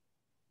mentioned,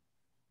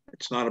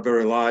 it's not a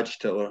very large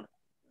tiller,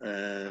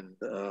 and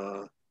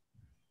that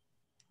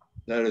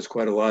is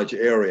quite a large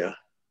area.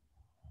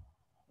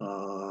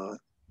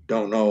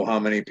 Don't know how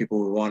many people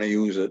would want to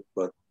use it,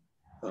 but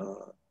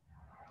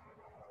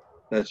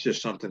that's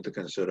just something to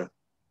consider.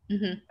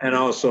 Mm-hmm. And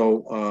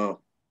also,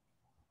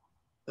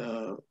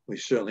 we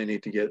certainly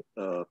need to get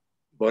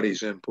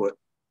Buddy's input,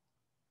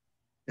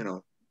 you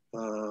know,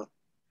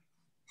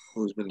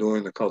 who's been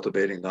doing the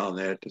cultivating down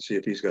there, to see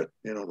if he's got,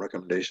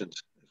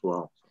 recommendations as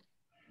well.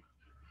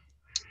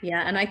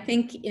 Yeah, and I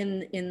think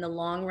in the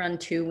long run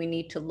too, we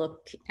need to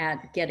look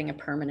at getting a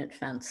permanent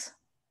fence.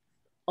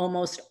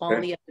 Almost all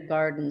Okay. the other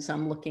gardens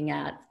I'm looking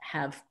at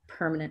have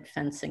permanent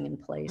fencing in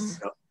place.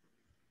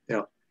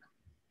 Yeah.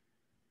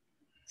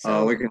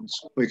 So we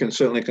can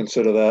certainly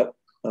consider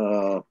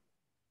that.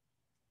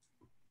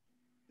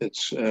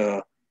 It's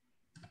well,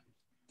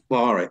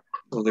 all right.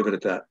 We'll leave it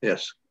at that.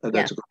 Yes,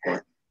 that's a good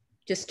point.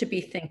 just to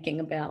be thinking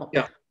about.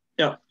 Yeah.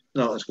 No,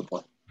 that's a good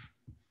point.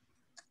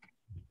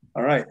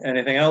 All right.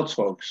 Anything else,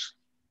 folks?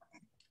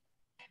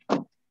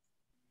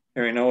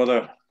 Hearing no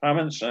other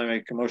comments, I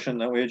make a motion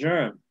that we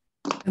adjourn.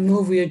 I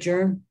move we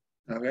adjourn.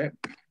 Okay.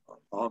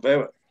 All in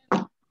favor?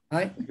 All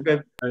right.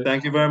 Good.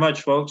 Thank you very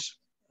much, folks.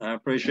 I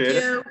appreciate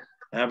it.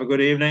 Have a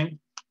good evening.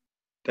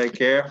 Take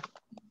care.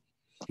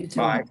 You too.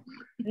 Bye.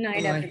 Good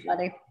night, Bye.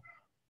 everybody.